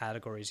these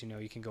categories.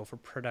 You can go for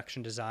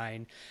production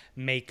design,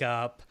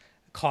 makeup,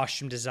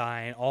 costume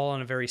design, all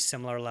on a very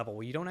similar level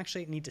where you don't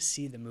actually need to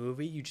see the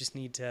movie. You just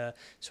need to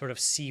sort of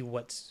see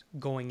what's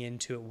going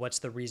into it, what's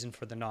the reason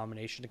for the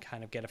nomination, to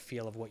kind of get a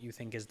feel of what you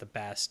think is the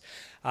best.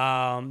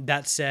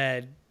 That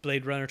said,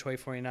 Blade Runner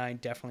 2049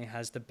 definitely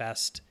has the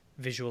best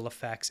visual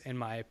effects in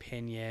my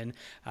opinion.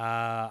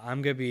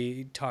 I'm going to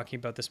be talking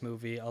about this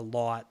movie a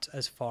lot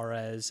as far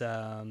as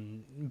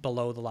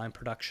below the line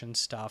production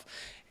stuff.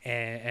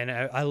 And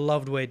I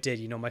loved what it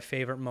did. My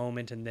favorite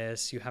moment in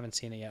this, you haven't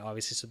seen it yet,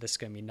 obviously, so this is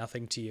going to mean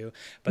nothing to you.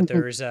 But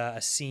there's a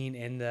scene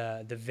in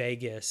the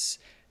Vegas,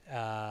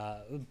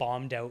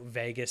 bombed out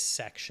Vegas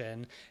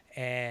section,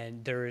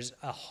 and there's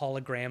a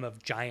hologram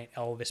of giant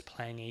Elvis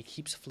playing, and he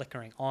keeps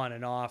flickering on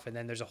and off, and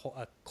then there's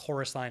a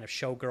chorus line of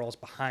showgirls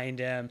behind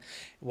him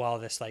while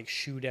this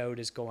shootout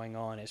is going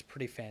on. It's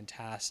pretty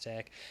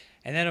fantastic.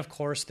 And then, of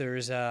course,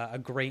 there's a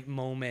great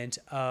moment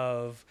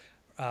of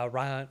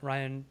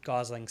Ryan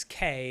Gosling's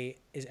Kay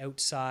is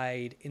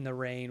outside in the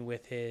rain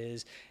with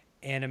his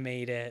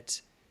animated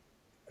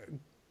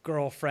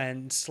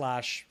girlfriend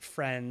 /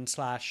 friend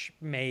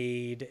 /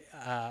 maid.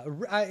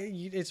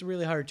 It's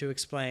really hard to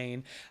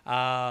explain,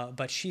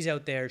 but she's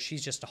out there.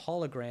 She's just a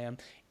hologram,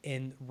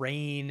 and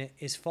rain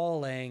is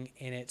falling,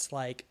 and it's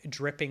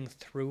dripping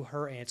through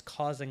her, and it's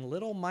causing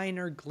little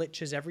minor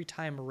glitches every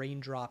time a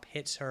raindrop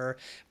hits her,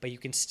 but you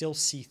can still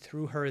see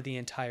through her the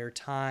entire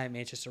time.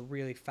 It's just a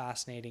really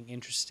fascinating,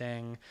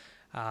 interesting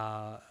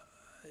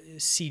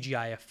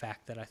CGI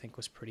effect that I think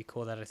was pretty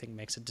cool, that I think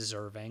makes it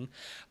deserving.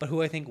 But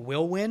who I think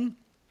will win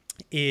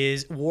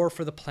is War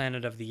for the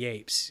Planet of the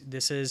Apes.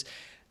 This is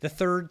the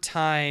third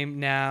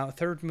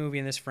movie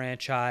in this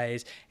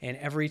franchise, and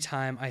every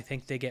time I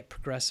think they get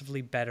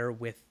progressively better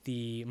with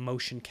the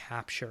motion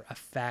capture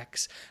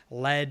effects,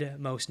 led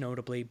most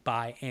notably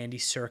by Andy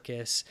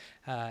Serkis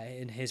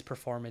in his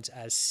performance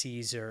as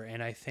Caesar.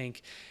 And I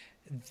think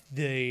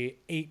the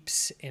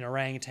apes and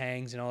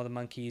orangutans and all the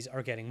monkeys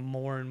are getting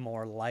more and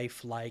more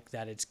lifelike,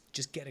 that it's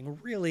just getting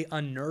really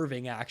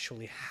unnerving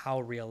actually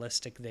how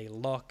realistic they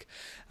look,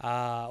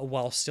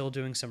 while still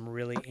doing some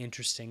really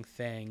interesting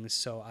things.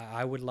 So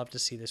I would love to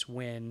see this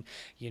win.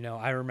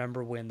 I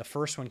remember when the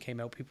first one came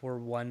out, people were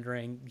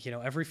wondering,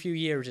 every few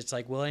years it's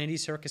like, will Andy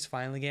Serkis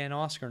finally get an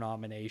Oscar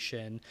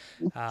nomination?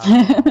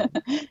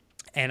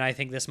 And I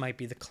think this might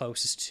be the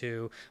closest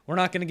to, we're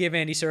not going to give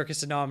Andy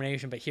Serkis a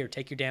nomination, but here,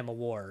 take your damn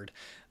award.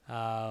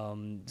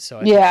 So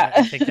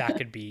I think that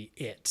could be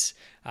it.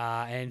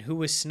 And who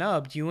was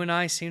snubbed? You and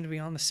I seem to be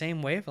on the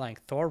same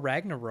wavelength. Thor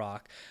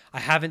Ragnarok. I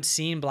haven't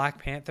seen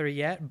Black Panther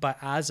yet, but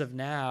as of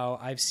now,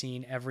 I've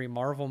seen every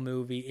Marvel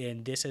movie,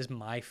 and this is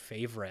my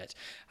favorite.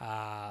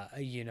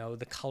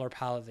 The color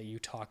palette that you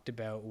talked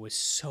about was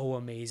so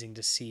amazing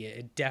to see.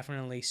 It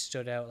definitely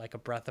stood out like a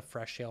breath of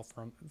fresh air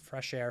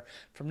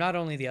from not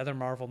only the other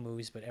Marvel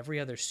movies, but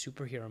every other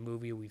superhero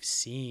movie we've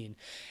seen.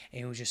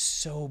 And it was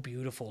just so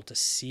beautiful to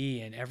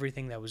see, and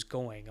everything that was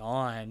going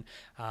on.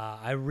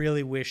 I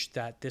really wish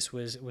that this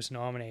was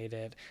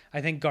nominated.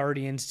 I think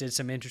Guardians did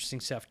some interesting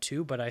stuff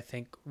too, but I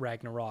think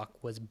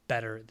Ragnarok was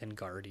better than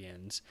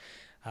Guardians.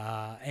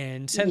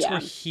 And since we're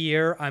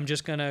here, I'm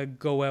just gonna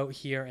go out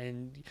here,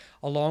 and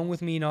along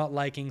with me not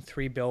liking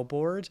Three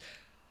Billboards,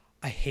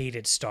 I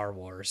hated Star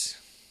Wars.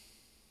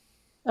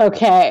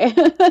 Okay.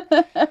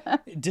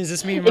 Does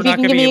this mean we're not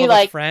gonna be able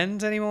to be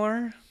friends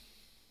anymore?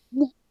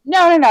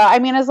 No. I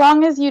mean, as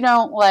long as you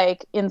don't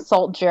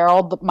insult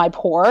Gerald, my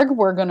porg,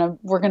 we're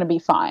gonna be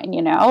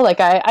fine.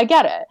 I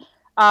get it.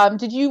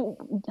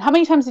 How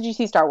many times did you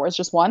see Star Wars?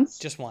 Just once?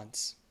 Just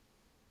once.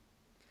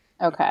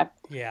 Okay.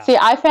 Yeah. See,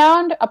 I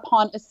found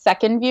upon a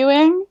second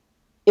viewing,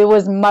 it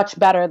was much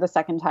better the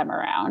second time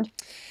around.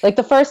 Like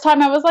the first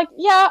time I was like,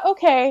 yeah,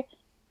 okay,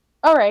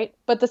 all right.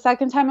 But the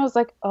second time I was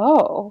like,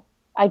 oh,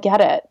 I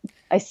get it.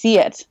 I see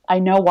it. I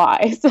know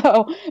why.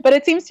 So, but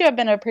it seems to have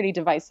been a pretty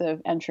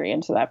divisive entry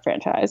into that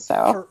franchise.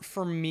 So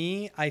for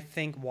me, I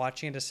think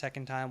watching it a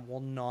second time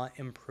will not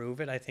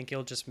improve it. I think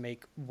it'll just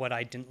make what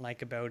I didn't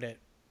like about it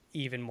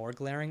even more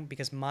glaring,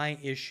 because my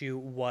issue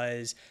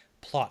was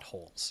plot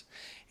holes,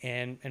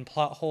 and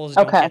plot holes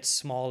don't get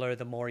smaller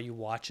the more you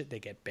watch it. They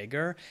get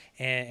bigger,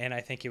 and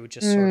I think it would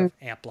just sort of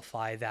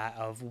amplify that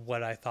of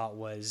what I thought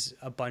was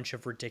a bunch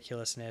of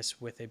ridiculousness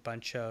with a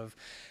bunch of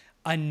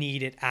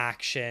unneeded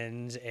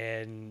actions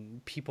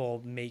and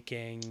people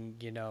making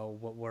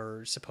what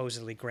were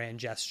supposedly grand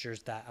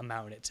gestures that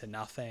amounted to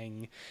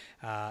nothing,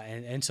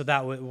 and so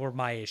that were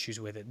my issues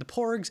with it. The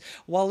porgs,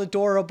 while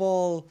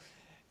adorable,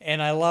 and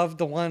I loved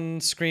the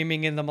one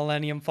screaming in the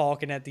Millennium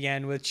Falcon at the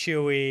end with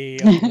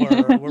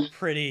Chewie, were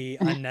pretty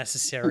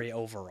unnecessary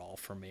overall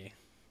for me.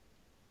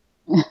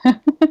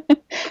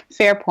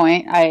 Fair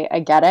point. I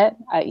get it.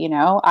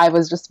 I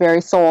was just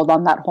very sold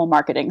on that whole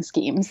marketing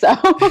scheme. So,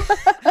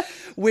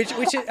 which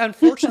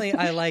unfortunately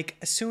I like.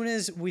 As soon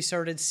as we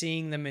started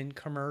seeing them in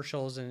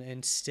commercials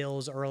and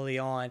stills early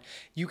on,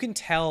 you can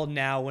tell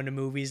now when a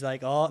movie's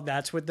like, oh,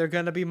 that's what they're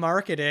gonna be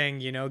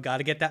marketing. Got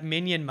to get that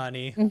Minion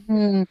money.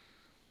 Mm-hmm.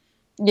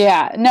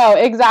 Yeah, no,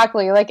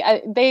 exactly.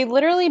 They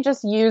literally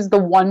just use the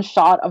one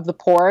shot of the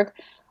porg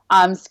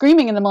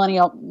screaming in the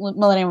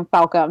Millennium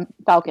Falcon.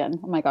 Oh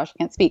my gosh, I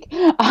can't speak.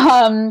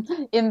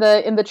 In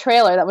the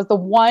trailer, that was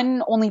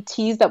the only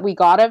tease that we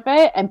got of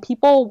it, and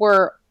people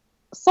were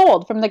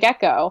sold from the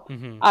get-go.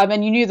 Mm-hmm.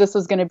 And you knew this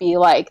was going to be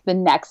like the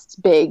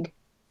next big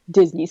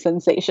Disney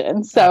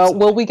sensation. So Absolutely.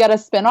 Will we get a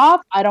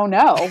spin-off? I don't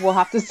know. We'll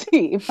have to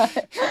see.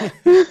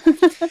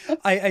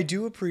 I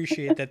do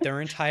appreciate that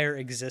their entire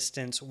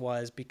existence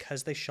was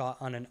because they shot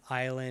on an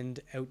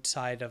island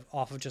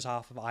off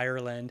of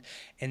Ireland,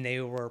 and they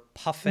were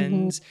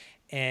puffins,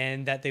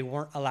 and that they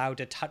weren't allowed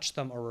to touch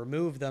them or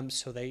remove them.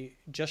 So they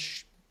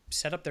just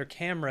set up their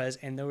cameras,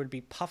 and there would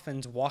be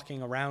puffins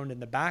walking around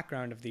in the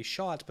background of these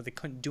shots, but they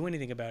couldn't do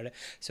anything about it.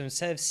 So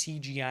instead of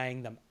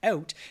CGIing them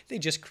out, they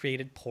just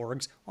created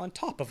porgs on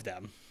top of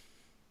them.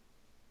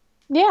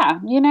 Yeah,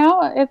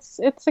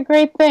 it's a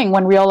great thing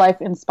when real life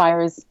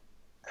inspires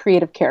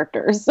creative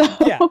characters.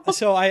 Yeah,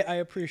 so I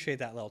appreciate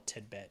that little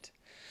tidbit.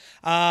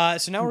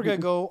 So now we're going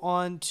to go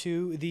on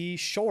to the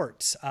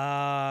shorts.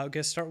 I'm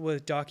going to start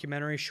with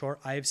documentary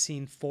short. I've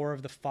seen 4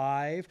 of the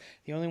 5.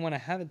 The only one I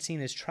haven't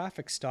seen is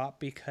Traffic Stop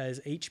because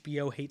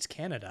HBO hates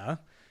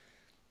Canada.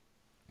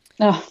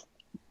 Oh.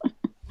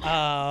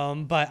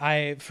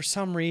 But for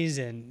some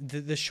reason,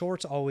 the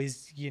shorts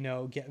always,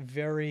 get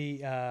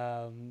very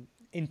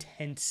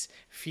intense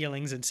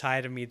feelings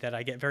inside of me that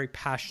I get very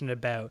passionate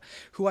about.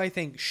 Who I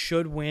think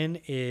should win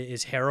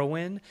is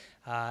Heroin.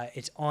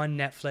 It's on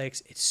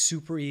Netflix. It's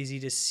super easy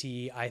to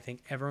see. I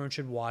think everyone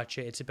should watch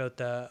it. It's about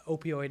the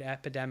opioid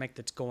epidemic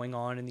that's going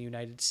on in the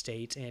United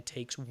States, and it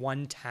takes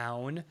one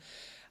town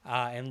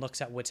and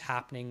looks at what's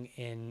happening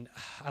in,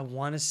 I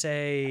want to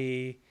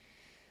say,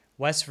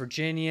 West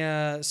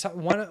Virginia,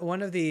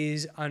 one of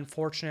these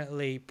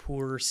unfortunately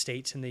poorer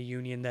states in the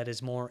union that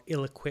is more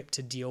ill-equipped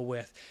to deal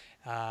with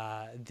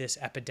this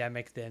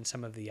epidemic than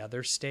some of the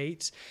other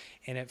states.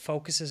 And it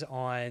focuses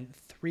on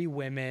 3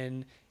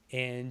 women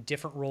and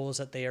different roles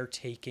that they are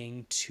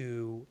taking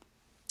to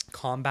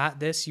combat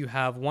this. You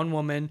have one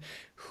woman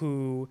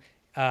who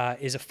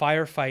is a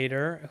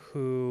firefighter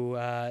who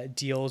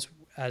deals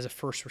as a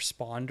first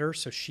responder.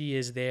 So she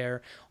is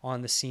there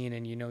on the scene,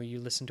 and you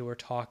listen to her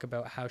talk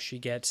about how she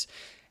gets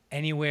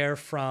anywhere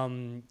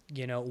from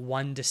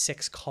 1 to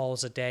 6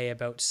 calls a day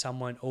about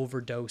someone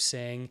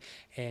overdosing,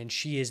 and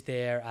she is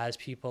there as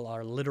people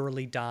are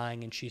literally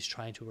dying and she's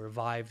trying to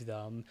revive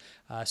them.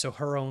 So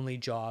her only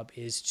job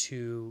is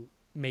to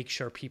make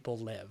sure people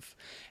live.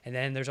 And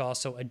then there's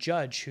also a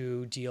judge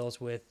who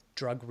deals with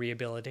drug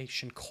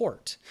rehabilitation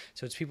court.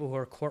 So it's people who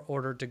are court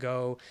ordered to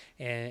go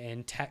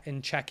and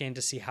check in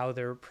to see how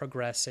they're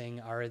progressing.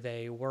 Are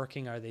they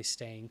working? Are they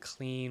staying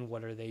clean?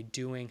 What are they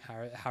doing?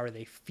 How are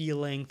they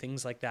feeling?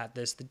 Things like that.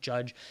 The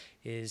judge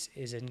is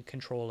in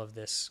control of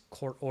this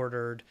court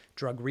ordered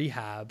drug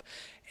rehab,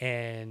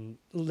 and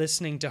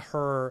listening to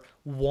her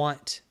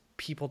want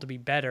people to be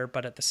better,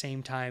 but at the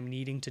same time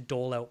needing to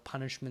dole out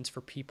punishments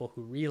for people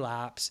who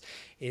relapse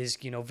is,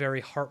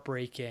 very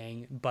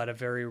heartbreaking, but a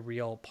very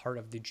real part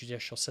of the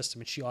judicial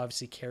system. And she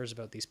obviously cares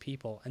about these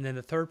people. And then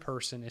the third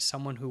person is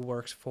someone who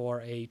works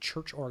for a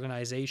church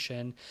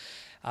organization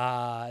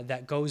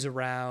that goes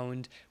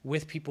around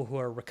with people who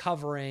are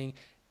recovering.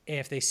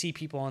 If they see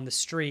people on the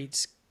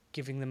streets,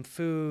 giving them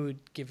food,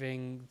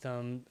 giving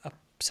them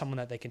someone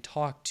that they can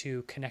talk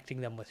to, connecting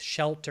them with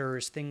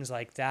shelters, things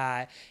like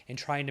that, and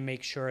trying to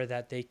make sure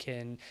that the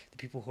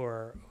people who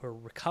are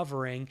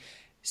recovering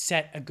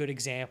set a good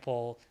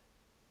example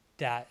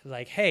that,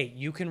 like, hey,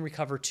 you can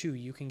recover too,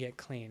 you can get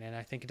clean. And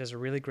I think it does a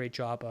really great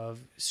job of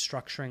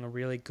structuring a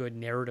really good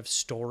narrative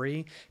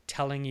story,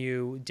 telling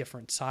you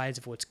different sides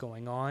of what's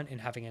going on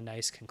and having a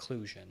nice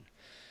conclusion.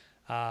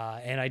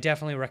 And I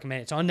definitely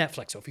recommend it. It's on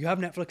Netflix. So if you have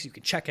Netflix, you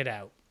can check it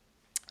out.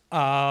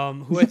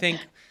 Who I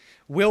think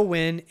will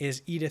win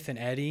is Edith and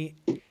Eddie.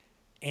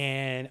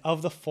 And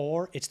of the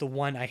 4, it's the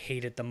one I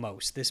hated the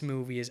most. This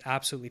movie is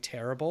absolutely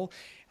terrible,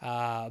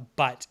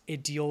 but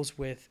it deals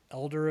with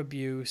elder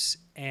abuse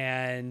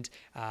and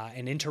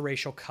an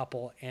interracial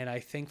couple. And I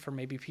think for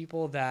maybe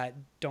people that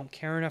don't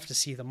care enough to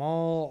see them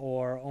all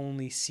or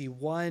only see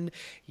one,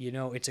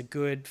 it's a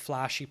good,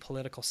 flashy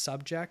political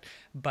subject.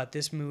 But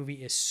this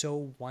movie is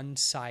so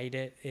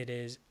one-sided. It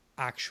is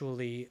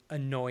actually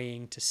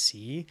annoying to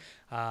see.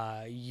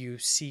 You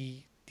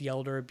see the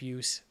elder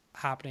abuse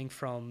happening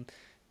from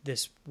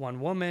this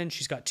one woman.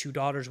 She's got 2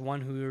 daughters,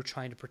 one who are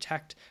trying to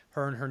protect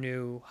her and her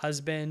new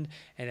husband,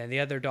 and then the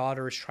other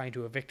daughter is trying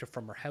to evict her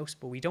from her house.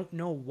 But we don't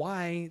know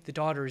why the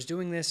daughter is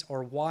doing this,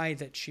 or why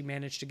that she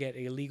managed to get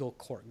a legal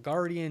court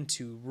guardian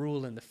to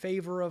rule in the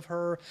favor of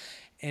her.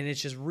 And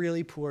it's just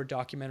really poor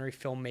documentary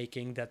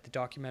filmmaking that the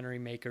documentary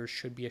makers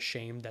should be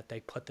ashamed that they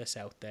put this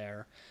out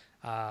there.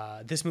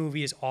 This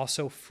movie is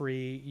also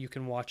free. You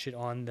can watch it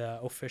on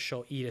the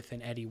official Edith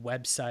and Eddie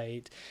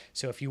website.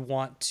 So if you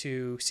want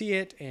to see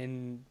it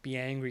and be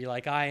angry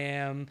like I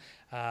am,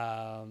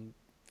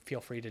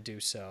 feel free to do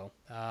so.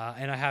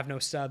 And I have no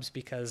subs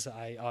because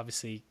I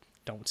obviously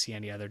don't see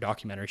any other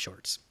documentary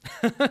shorts.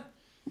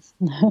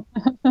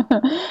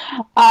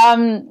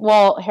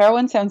 Well,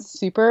 heroin sounds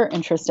super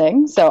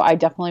interesting, so I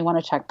definitely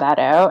want to check that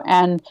out.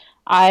 And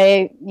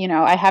I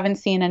haven't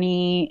seen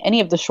any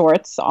of the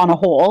shorts on a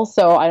whole,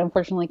 so I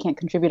unfortunately can't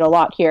contribute a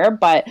lot here.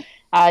 But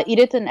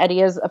Edith and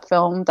Eddie is a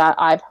film that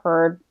I've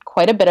heard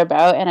quite a bit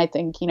about, and I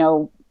think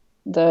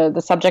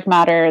the subject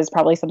matter is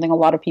probably something a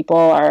lot of people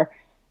are.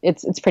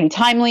 It's pretty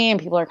timely, and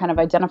people are kind of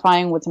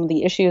identifying with some of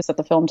the issues that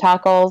the film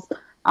tackles.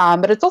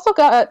 But it's also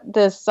got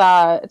this.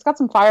 It's got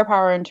some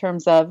firepower in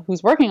terms of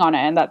who's working on it,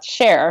 and that's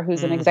Cher,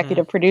 who's an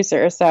executive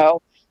producer.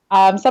 So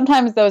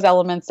sometimes those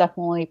elements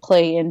definitely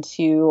play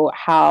into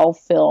how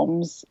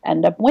films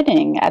end up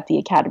winning at the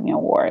Academy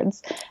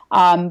Awards.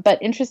 But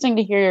interesting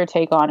to hear your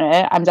take on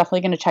it. I'm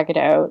definitely going to check it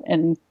out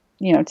and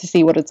to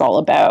see what it's all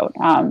about.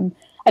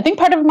 I think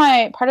part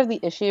of the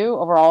issue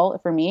overall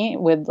for me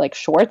with like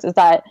shorts is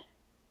that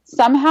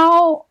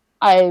somehow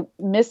I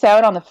miss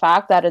out on the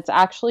fact that it's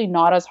actually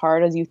not as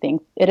hard as you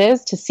think it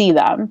is to see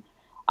them.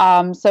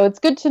 So it's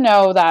good to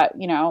know that,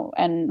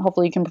 and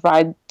hopefully you can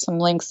provide some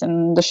links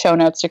in the show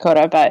notes,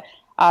 Dakota, but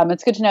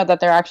it's good to know that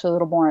they're actually a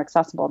little more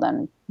accessible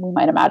than we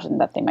might imagine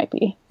that they might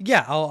be.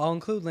 Yeah, I'll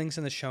include links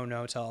in the show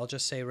notes. I'll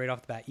just say right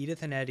off the bat,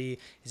 Edith and Eddie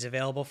is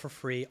available for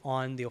free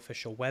on the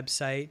official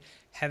website.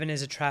 Heaven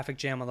is a Traffic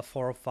Jam on the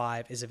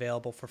 405 is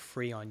available for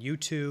free on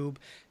YouTube.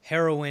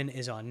 Heroin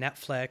is on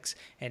Netflix.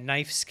 And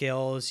Knife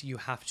Skills, you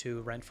have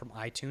to rent from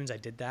iTunes. I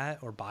did that,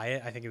 or buy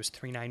it. I think it was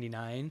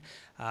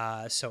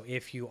 $3.99. So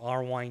if you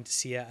are wanting to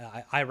see it,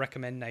 I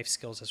recommend Knife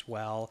Skills as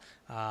well.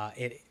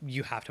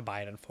 You have to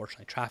buy it,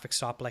 unfortunately. Traffic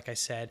Stop, like I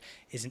said,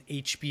 is an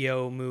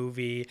HBO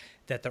movie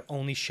that they're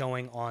only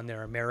showing on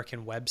their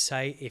American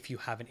website if you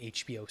have an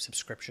HBO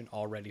subscription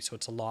already. So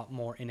it's a lot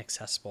more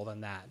inaccessible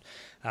than that.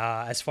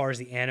 As far as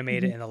the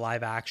animated and the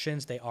live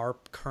actions, they are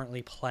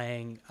currently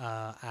playing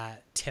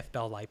at TIFF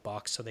Bell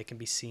Lightbox, so they can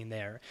be seen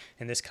there.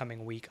 And this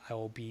coming week, I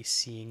will be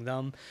seeing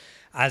them.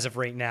 As of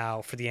right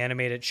now, for the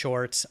animated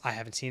shorts, I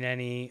haven't seen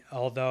any,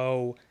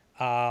 although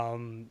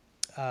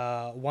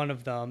one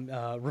of them,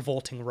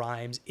 Revolting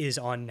Rhymes, is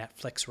on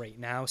Netflix right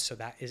now, so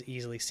that is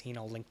easily seen.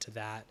 I'll link to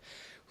that.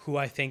 Who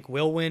I think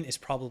will win is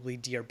probably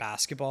Dear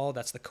Basketball.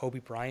 That's the Kobe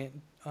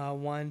Bryant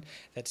one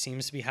that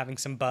seems to be having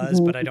some buzz,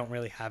 but I don't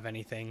really have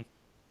anything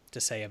to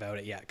say about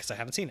it yet because I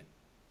haven't seen it.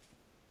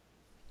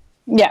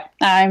 Yeah,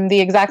 I'm the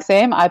exact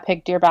same. I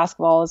picked Dear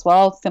Basketball as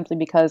well, simply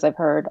because I've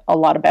heard a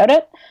lot about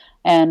it,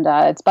 and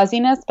it's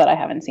buzziness, but I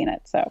haven't seen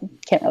it, so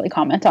can't really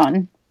comment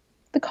on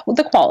the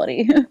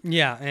quality.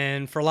 Yeah,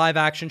 and for live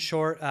action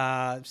short,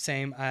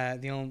 same.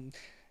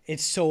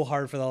 It's so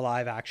hard for the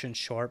live action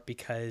short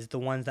because the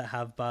ones that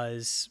have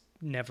buzz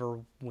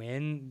never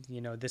win.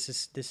 You know, this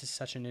is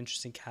such an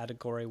interesting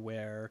category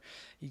where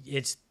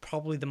it's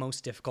probably the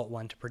most difficult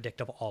one to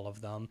predict of all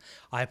of them.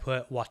 I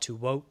put What to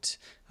Vote.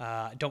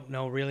 Don't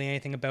know really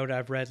anything about it.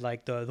 I've read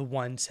like the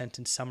one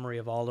sentence summary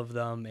of all of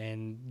them,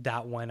 and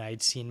that one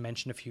I'd seen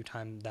mentioned a few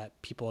times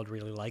that people would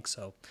really like,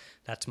 so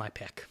that's my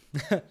pick.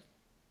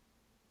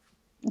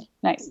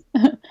 Nice.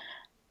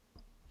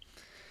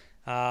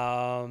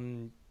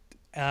 So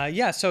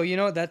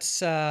that's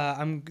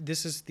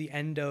this is the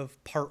end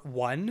of part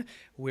 1.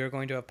 We're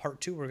going to have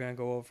part 2. We're going to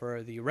go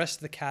over the rest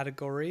of the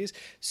categories.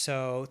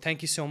 So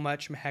thank you so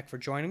much, Mehek, for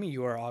joining me.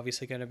 You are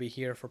obviously going to be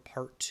here for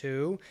part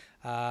 2.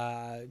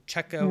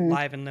 Check out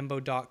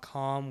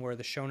liveinlimbo.com where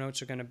the show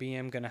notes are going to be.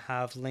 I'm going to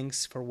have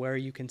links for where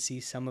you can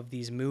see some of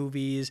these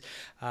movies.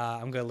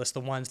 I'm going to list the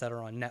ones that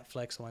are on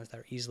Netflix, the ones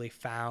that are easily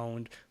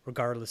found,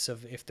 regardless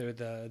of if they're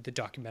the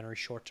documentary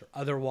shorts or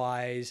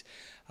otherwise.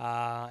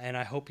 And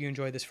I hope you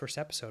enjoyed this first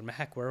episode.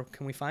 Mehek, where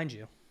can we find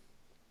you?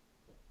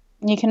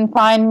 You can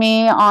find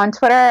me on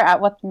Twitter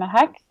at What the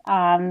Mehek.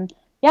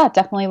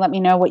 Definitely let me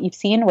know what you've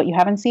seen, what you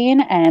haven't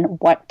seen, and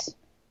what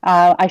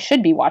I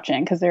should be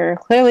watching, because there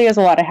clearly is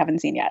a lot I haven't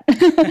seen yet.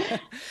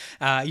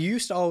 You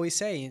used to always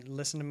say,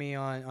 listen to me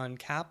on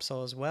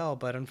Capsule as well,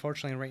 but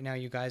unfortunately right now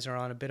you guys are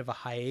on a bit of a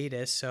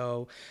hiatus,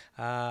 so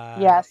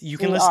yes, you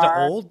can listen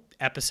to old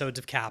episodes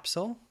of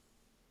Capsule.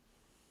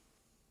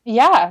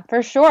 Yeah,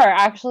 for sure.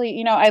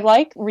 Actually, I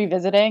like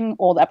revisiting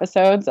old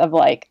episodes of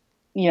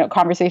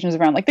conversations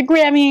around like the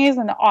Grammys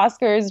and the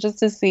Oscars, just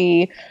to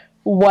see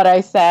what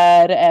I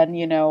said and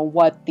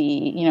what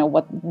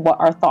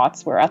our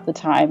thoughts were at the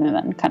time, and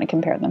then kind of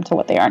compare them to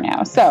what they are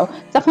now. So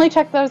definitely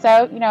check those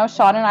out.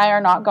 Sean and I are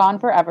not gone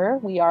forever.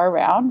 We are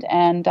around,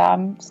 and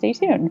stay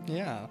tuned.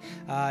 Yeah.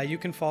 You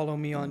can follow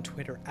me on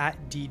Twitter at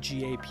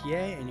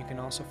DGAPA, and you can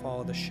also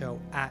follow the show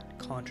at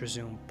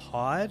ContraZoom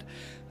Pod.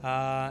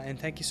 And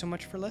thank you so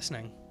much for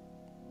listening.